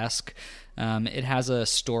Dragons-esque. It has a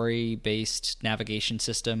story-based navigation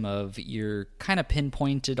system of you're kind of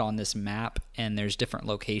pinpointed on this map, and there's different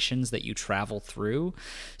locations that you travel through.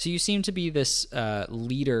 So you seem to be this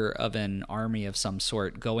leader of an army of some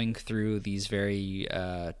sort going through these very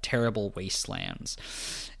terrible wastelands.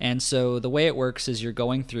 And so the way it works is you're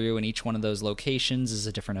going through, and each one of those locations is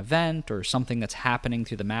a different event or something that's happening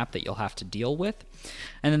through the map that you'll have to deal with.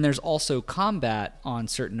 And then there's also combat on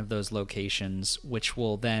certain of those locations, which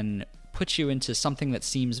will then put you into something that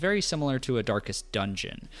seems very similar to a Darkest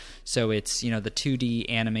Dungeon. So it's, the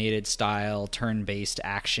 2D animated style, turn-based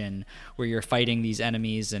action where you're fighting these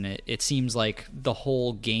enemies, and it seems like the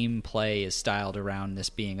whole gameplay is styled around this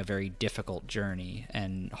being a very difficult journey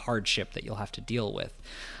and hardship that you'll have to deal with.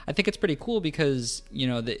 I think it's pretty cool because,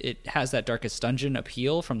 it has that Darkest Dungeon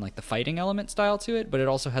appeal from like the fighting element style to it, but it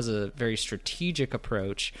also has a very strategic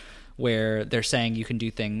approach where they're saying you can do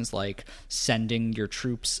things like sending your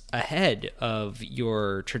troops ahead of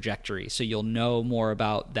your trajectory, so you'll know more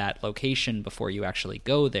about that location before you actually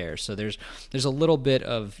go there. So there's a little bit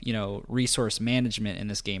of, resource management in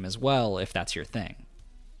this game as well, if that's your thing.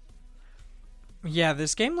 Yeah,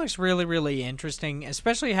 this game looks really, really interesting,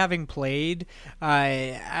 especially having played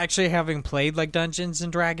like Dungeons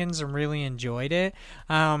and Dragons and really enjoyed it.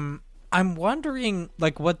 I'm wondering,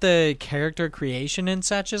 like, what the character creation and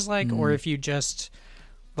such is like, or if you just,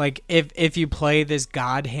 like, if you play this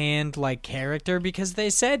God Hand, like, character, because they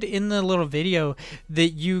said in the little video that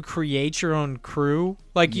you create your own crew,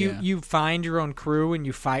 like, you find your own crew and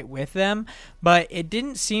you fight with them, but it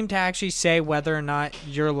didn't seem to actually say whether or not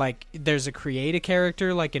you're, like, there's a create a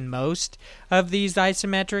character, like, in most of these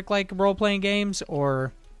isometric, like, role-playing games,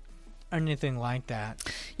 or anything like that.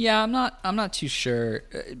 Yeah, I'm not too sure.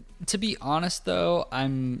 To be honest, though,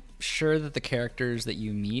 I'm sure that the characters that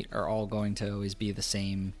you meet are all going to always be the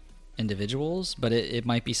same individuals, but it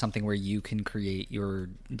might be something where you can create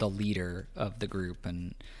the leader of the group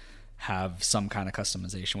and have some kind of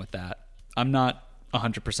customization with that. I'm not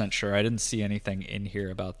 100% sure. I didn't see anything in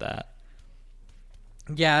here about that.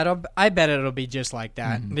 Yeah, I bet it'll be just like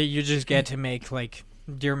that. That you just get to make, like,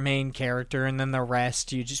 your main character, and then the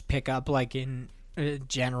rest you just pick up like in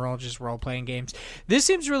general just role-playing games. This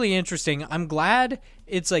seems really interesting. I'm glad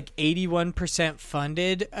it's like 81%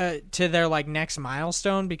 funded to their like next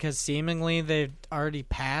milestone, because seemingly they've already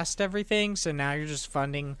passed everything, so now you're just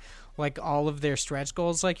funding like all of their stretch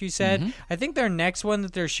goals, like you said. I think their next one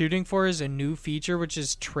that they're shooting for is a new feature, which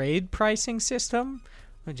is trade pricing system,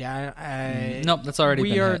 which nope, that's already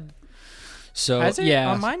been hit. So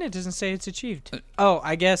on mine it doesn't say it's achieved. Oh,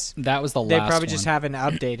 I guess that was the last they probably one. just haven't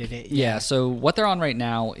updated it. Yeah. So what they're on right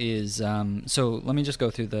now is so let me just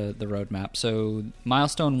go through the roadmap. So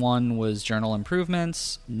milestone 1 was journal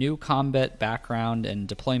improvements. New combat background and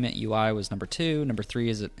deployment UI was number 2. Number 3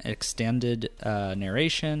 is extended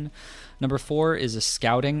narration. Number 4 is a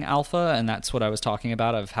scouting alpha, and that's what I was talking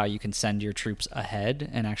about, of how you can send your troops ahead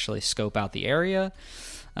and actually scope out the area.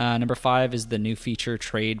 Number 5 is the new feature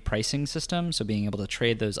trade pricing system, so being able to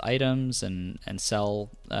trade those items and sell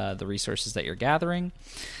the resources that you're gathering.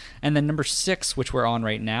 And then number 6, which we're on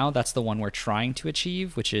right now, that's the one we're trying to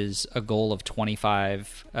achieve, which is a goal of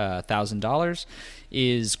 $25,000,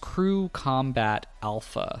 is Crew Combat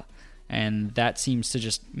Alpha. And that seems to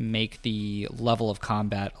just make the level of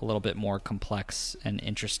combat a little bit more complex and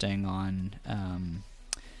interesting on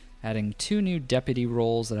adding 2 new deputy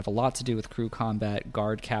roles that have a lot to do with crew combat,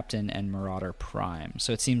 Guard Captain and Marauder Prime.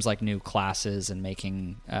 So it seems like new classes and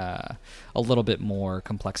making a little bit more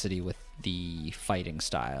complexity with the fighting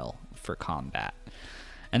style for combat.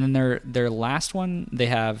 And then their last one they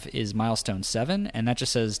have is Milestone 7, and that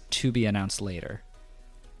just says to be announced later.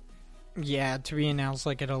 Yeah, to be announced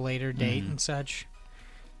like at a later date and such.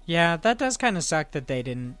 Yeah, that does kind of suck that they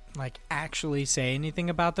didn't like actually say anything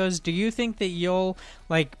about those. Do you think that you'll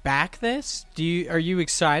like back this? Are you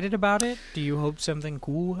excited about it? Do you hope something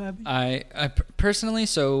cool happens? I personally,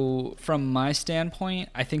 so from my standpoint,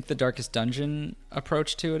 I think the Darkest Dungeon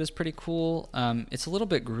approach to it is pretty cool. It's a little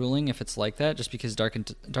bit grueling if it's like that, just because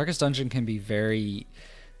Darkest Dungeon can be very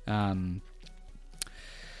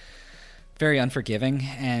very unforgiving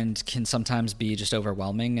and can sometimes be just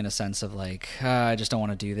overwhelming in a sense of like, I just don't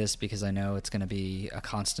want to do this because I know it's going to be a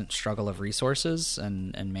constant struggle of resources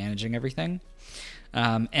and managing everything.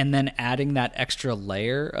 And then adding that extra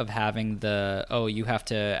layer of having you have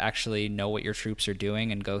to actually know what your troops are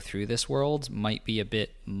doing and go through this world might be a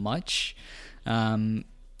bit much.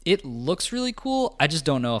 It looks really cool. I just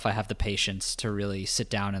don't know if I have the patience to really sit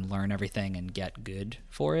down and learn everything and get good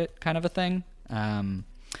for it, kind of a thing.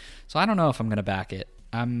 So I don't know if I'm going to back it.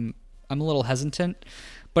 I'm a little hesitant,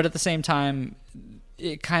 but at the same time,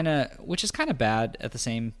 which is kind of bad at the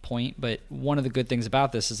same point, but one of the good things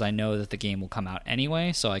about this is I know that the game will come out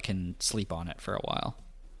anyway, so I can sleep on it for a while.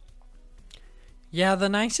 Yeah, the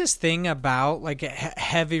nicest thing about like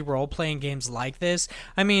heavy role-playing games like this,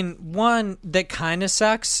 I mean, one that kind of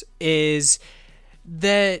sucks is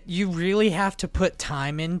that you really have to put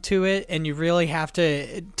time into it, and you really have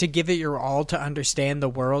to give it your all to understand the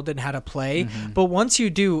world and how to play. Mm-hmm. But once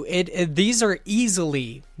you do, these are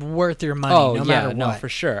easily worth your money, no matter what. No, for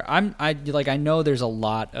sure. I know there's a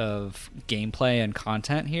lot of gameplay and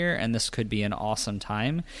content here, and this could be an awesome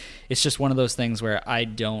time. It's just one of those things where I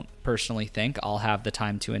don't personally think I'll have the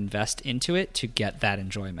time to invest into it to get that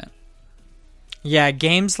enjoyment. Yeah,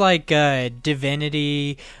 games like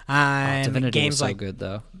Divinity, Divinity games was so like good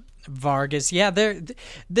though. Vargas, yeah,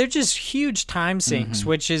 they're just huge time sinks,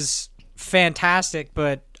 which is fantastic.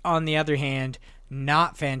 But on the other hand,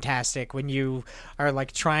 not fantastic when you are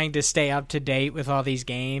like trying to stay up to date with all these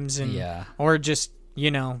games, and or just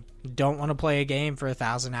don't want to play a game for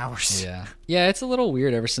 1,000 hours. Yeah, it's a little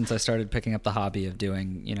weird ever since I started picking up the hobby of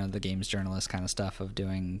doing, the games journalist kind of stuff, of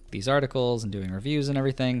doing these articles and doing reviews and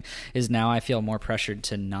everything, is now I feel more pressured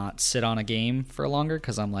to not sit on a game for longer,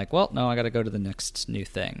 because I'm like, well, no, I got to go to the next new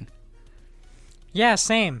thing. Yeah,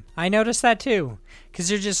 same. I noticed that too.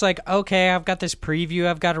 Because you're just like, okay, I've got this preview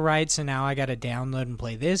I've got to write, so now I got to download and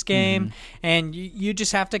play this game. Mm-hmm. And you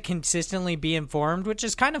just have to consistently be informed, which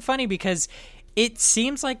is kind of funny because it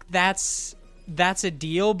seems like that's a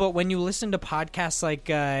deal, but when you listen to podcasts like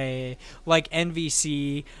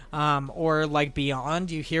NVC or like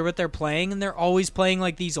Beyond, you hear what they're playing, and they're always playing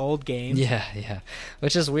like these old games. Yeah,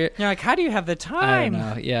 which is weird. You're like, how do you have the time? I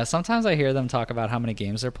don't know. Yeah, sometimes I hear them talk about how many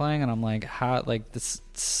games they're playing, and I'm like, how? Like this.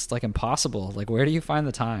 It's like impossible. Like, where do you find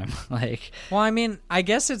the time? Well, I mean, I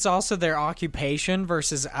guess it's also their occupation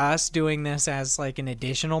versus us doing this as like an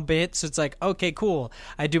additional bit. So it's like, okay, cool.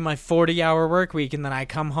 I do my 40-hour work week, and then I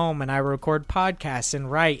come home and I record podcasts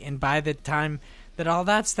and write. And by the time that all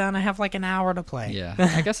that's done, I have like an hour to play. Yeah,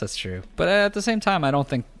 I guess that's true. But at the same time, I don't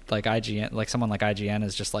think like IGN, like someone like IGN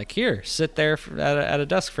is just like, here, sit there at a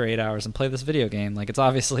desk for 8 hours and play this video game. Like, it's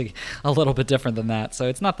obviously a little bit different than that. So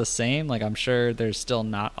it's not the same. Like, I'm sure there's still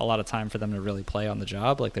not a lot of time for them to really play on the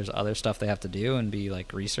job. Like, there's other stuff they have to do and be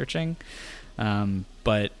like researching.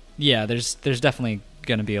 But yeah, there's definitely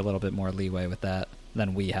going to be a little bit more leeway with that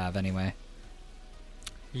than we have anyway.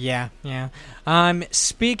 Yeah.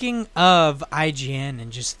 Speaking of IGN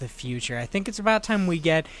and just the future, I think it's about time we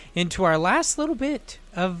get into our last little bit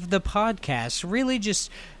of the podcast. Really just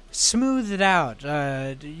smooth it out.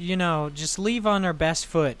 Just leave on our best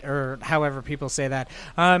foot, or however people say that.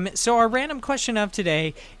 So our random question of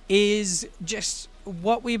today is just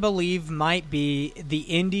what we believe might be the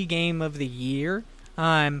indie game of the year.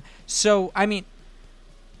 So, I mean,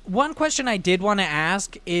 one question I did want to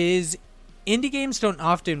ask is, indie games don't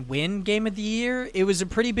often win Game of the Year. It was a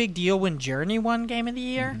pretty big deal when Journey won Game of the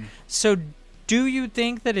Year. Mm-hmm. So do you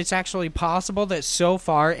think that it's actually possible that so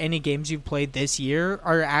far any games you've played this year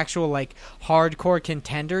are actual like hardcore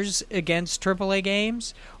contenders against AAA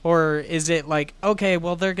games? Or is it like, okay,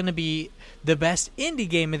 well, they're going to be the best indie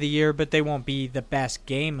game of the year, but they won't be the best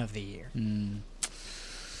game of the year?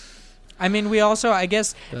 I mean, we also, I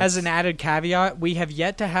guess, as an added caveat, we have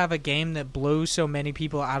yet to have a game that blew so many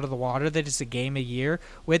people out of the water that it's a game a year,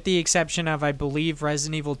 with the exception of, I believe,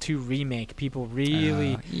 Resident Evil 2 Remake. People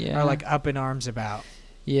really are like up in arms about.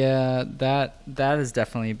 Yeah, that has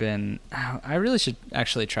definitely been... I really should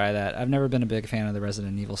actually try that. I've never been a big fan of the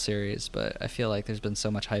Resident Evil series, but I feel like there's been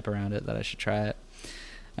so much hype around it that I should try it.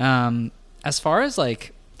 As far as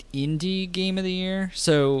like indie game of the year.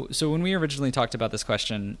 So when we originally talked about this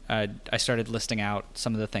question, I started listing out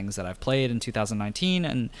some of the things that I've played in 2019,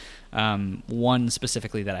 and one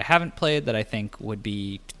specifically that I haven't played that I think would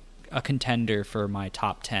be a contender for my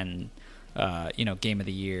top 10, game of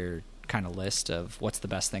the year kind of list of what's the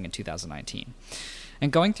best thing in 2019.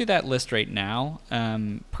 And going through that list right now,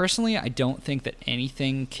 personally, I don't think that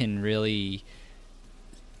anything can really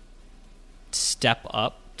step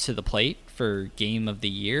up to the plate for game of the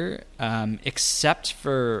year, except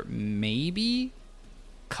for maybe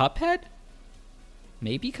Cuphead.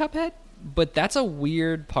 But that's a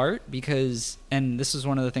weird part because, and this is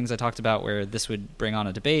one of the things I talked about where this would bring on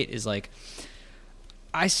a debate, is like,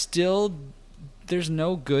 there's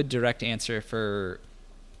no good direct answer for,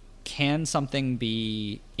 can something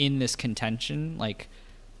be in this contention? Like,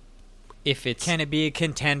 if it's... Can it be a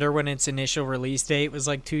contender when its initial release date was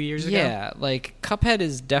like 2 years ago? Yeah, like, Cuphead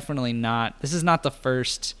is definitely not... This is not the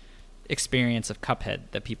first experience of Cuphead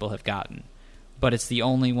that people have gotten, but it's the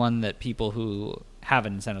only one that people who have a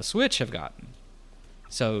Nintendo Switch have gotten.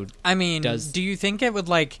 So, I mean, do you think it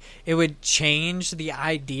would change the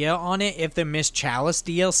idea on it if the Miss Chalice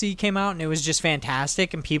DLC came out and it was just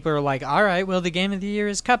fantastic and people are like, all right, well, the game of the year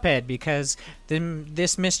is Cuphead because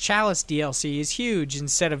this Miss Chalice DLC is huge,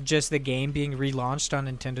 instead of just the game being relaunched on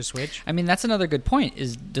Nintendo Switch? I mean, that's another good point,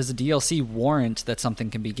 is does a DLC warrant that something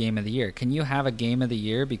can be game of the year? Can you have a game of the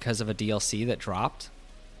year because of a DLC that dropped?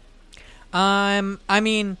 I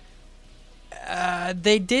mean...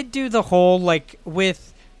 they did do the whole, like,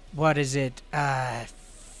 with, what is it, Xenoblade,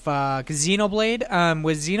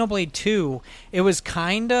 with Xenoblade 2, it was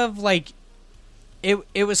kind of, like,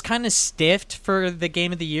 it was kind of stiffed for the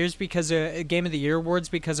Game of the Years because Game of the Year awards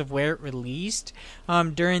because of where it released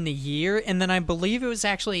during the year, and then I believe it was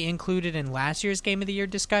actually included in last year's Game of the Year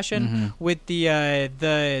discussion with the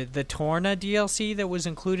Torna DLC that was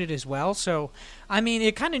included as well. So, I mean,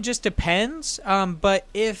 it kind of just depends, but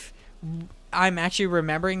if I'm actually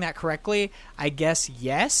remembering that correctly, I guess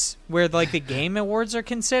yes, where like the Game Awards are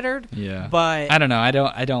considered. Yeah, but I don't know. I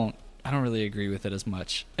don't really agree with it as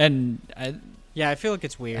much. And I feel like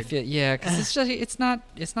it's weird. Because it's not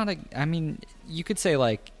a. I mean, you could say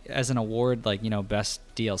like as an award, like, best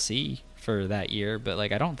DLC for that year, but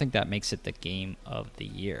like I don't think that makes it the game of the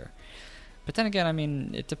year. But then again, I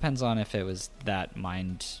mean, it depends on if it was that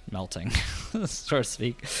mind melting, so to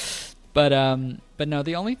speak. But no,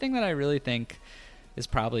 the only thing that I really think is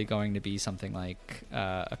probably going to be something like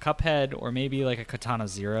a Cuphead or maybe like a Katana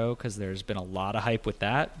Zero, because there's been a lot of hype with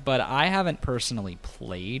that. But I haven't personally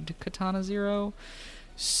played Katana Zero,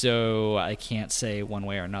 so I can't say one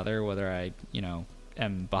way or another whether I,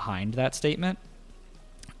 am behind that statement.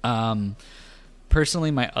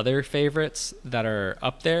 Personally, my other favorites that are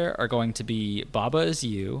up there are going to be Baba Is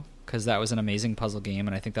You, because that was an amazing puzzle game,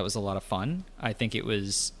 and I think that was a lot of fun. I think it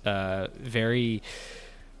was very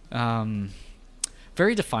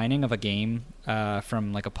defining of a game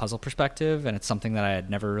from like a puzzle perspective, and it's something that I had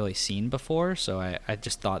never really seen before, so I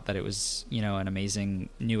just thought that it was, an amazing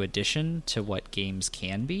new addition to what games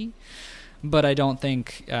can be. But I don't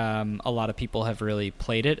think a lot of people have really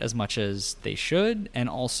played it as much as they should, and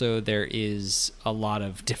also there is a lot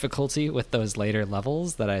of difficulty with those later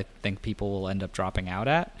levels that I think people will end up dropping out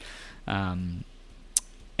at. And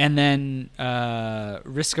then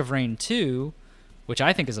Risk of Rain 2, which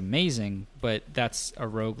I think is amazing, but that's a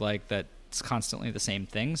roguelike that's constantly the same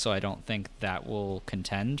thing, so I don't think that will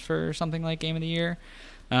contend for something like Game of the Year.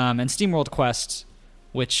 And SteamWorld Quest,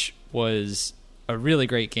 which was a really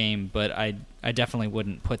great game, but I definitely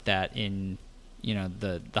wouldn't put that in,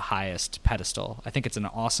 the highest pedestal. I think it's an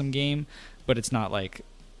awesome game, but it's not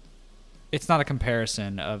a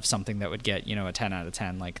comparison of something that would get, a 10 out of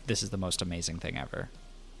 10. Like, this is the most amazing thing ever.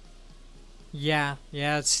 Yeah.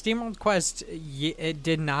 SteamWorld Quest, it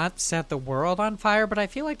did not set the world on fire, but I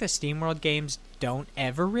feel like the SteamWorld games don't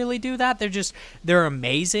ever really do that. They're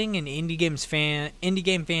amazing, and indie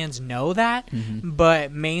game fans know that,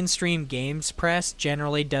 but mainstream games press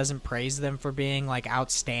generally doesn't praise them for being like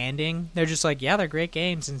outstanding. They're just like, yeah, they're great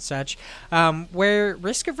games and such. Where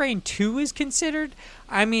Risk of Rain 2 is considered,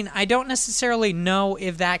 I mean, I don't necessarily know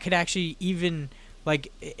if that could actually even,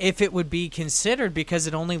 like, if it would be considered, because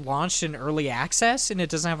it only launched in early access and it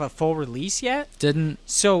doesn't have a full release yet.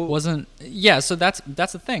 So that's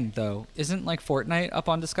the thing, though. Isn't like Fortnite up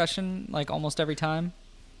on discussion like almost every time?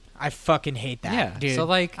 I fucking hate that, dude. So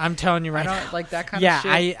like, I'm telling you right now, like that kind of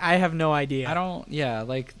shit. Yeah, I have no idea.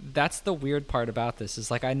 Like that's the weird part about this,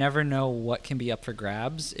 is like I never know what can be up for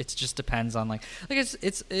grabs. It just depends on I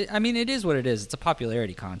mean, it is what it is. It's a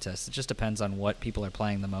popularity contest. It just depends on what people are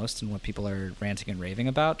playing the most and what people are ranting and raving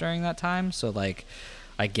about during that time. So like,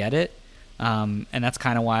 I get it. And that's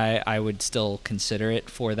kind of why I would still consider it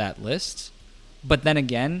for that list. But then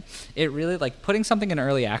again, it really, like, putting something in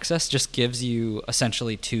early access just gives you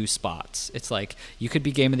essentially 2 spots. It's like you could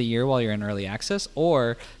be game of the year while you're in early access,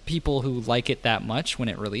 or people who like it that much when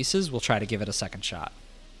it releases will try to give it a second shot.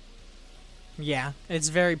 Yeah, it's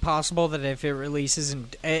very possible that if it releases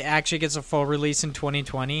and it actually gets a full release in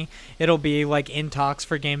 2020, it'll be like in talks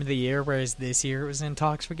for Game of the Year, whereas this year it was in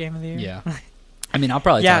talks for Game of the Year. Yeah. I mean, I'll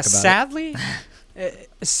probably talk about it.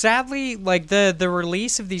 Sadly, like the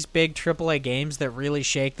release of these big AAA games that really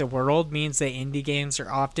shake the world means that indie games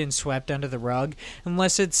are often swept under the rug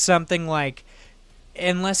unless it's something like,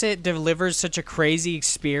 unless it delivers such a crazy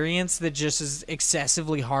experience that just is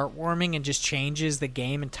excessively heartwarming and just changes the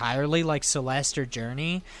game entirely, like Celeste or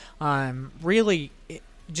Journey. Really,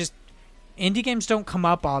 just indie games don't come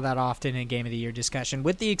up all that often in Game of the Year discussion,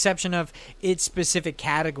 with the exception of its specific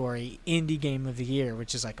category, Indie Game of the Year,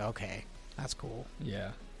 which is like, okay, that's cool.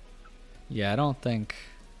 Yeah. Yeah, I don't think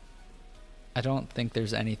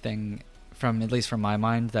there's anything from, at least from my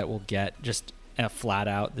mind, that will get just a flat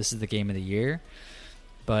out, this is the Game of the Year.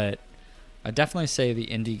 But I definitely say the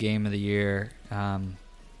Indie Game of the Year.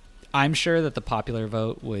 I'm sure that the popular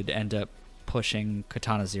vote would end up pushing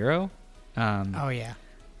Katana Zero. Oh yeah.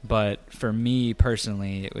 But for me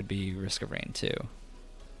personally, it would be Risk of Rain 2.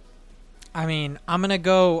 I mean, I'm gonna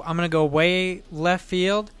go way left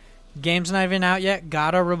field. Game's not even out yet.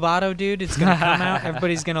 Gato Roboto, dude. It's gonna come out.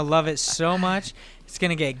 Everybody's gonna love it so much. It's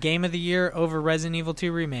gonna get Game of the Year over Resident Evil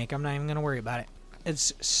 2 Remake. I'm not even gonna worry about it.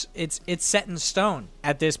 It's set in stone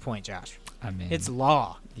at this point, Josh. I mean, it's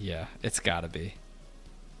law. Yeah, it's gotta be.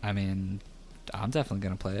 I mean, I'm definitely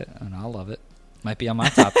gonna play it, and I'll love it. Might be on my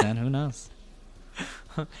top 10. Who knows?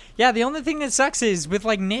 Yeah, the only thing that sucks is with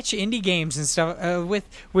like niche indie games and stuff.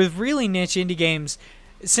 With really niche indie games,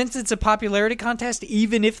 since it's a popularity contest,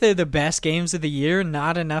 even if they're the best games of the year,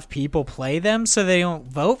 not enough people play them, so they don't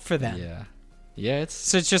vote for them. Yeah. Yeah,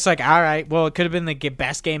 so it's just like, all right, well, it could have been the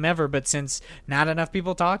best game ever, but since not enough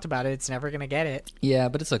people talked about it, it's never gonna get it. Yeah,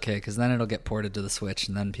 but it's okay because then it'll get ported to the Switch,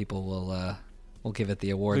 and then people will give it the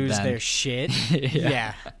award. Lose then. Their shit.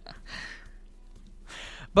 Yeah.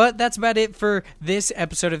 But that's about it for this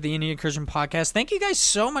episode of the Indie Incursion Podcast. Thank you guys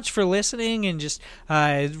so much for listening and just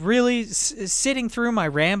really sitting through my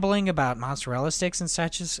rambling about mozzarella sticks and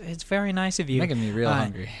such. It's very nice of you. Making me real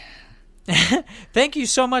hungry. Thank you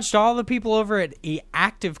so much to all the people over at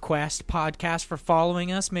Active Quest Podcast for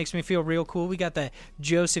following us. Makes me feel real cool. We got the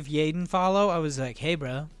Joseph Yaden follow. I was like, hey,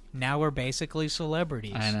 bro, now we're basically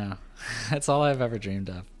celebrities. I know. That's all I've ever dreamed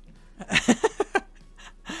of.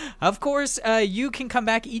 Of course, you can come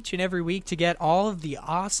back each and every week to get all of the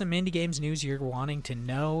awesome indie games news you're wanting to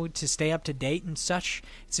know, to stay up to date and such.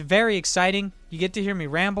 It's very exciting. You get to hear me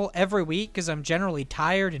ramble every week because I'm generally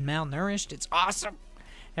tired and malnourished. It's awesome.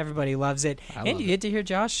 Everybody loves it. And you get to hear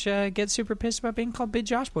Josh get super pissed about being called Big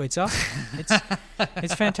Josh Boy. It's awesome.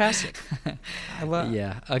 It's fantastic.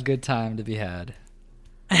 Yeah, a good time to be had.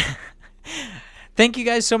 Thank you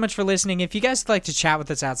guys so much for listening. If you guys would like to chat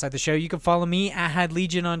with us outside the show, you can follow me at Had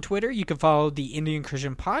Legion on Twitter. You can follow the Indie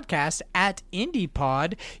Incursion Podcast at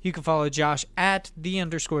IndiePod. You can follow Josh at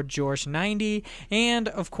 _George90. And,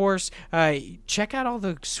 of course, check out all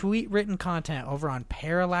the sweet written content over on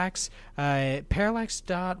Parallax. Parallax.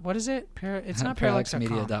 What is it? It's not Parallax.com.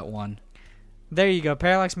 Parallaxmedia.1. There you go.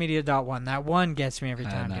 Parallaxmedia.1. That one gets me every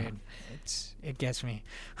time, dude. It gets me.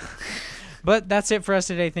 But that's it for us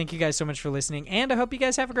today. Thank you guys so much for listening, and I hope you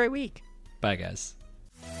guys have a great week. Bye, guys.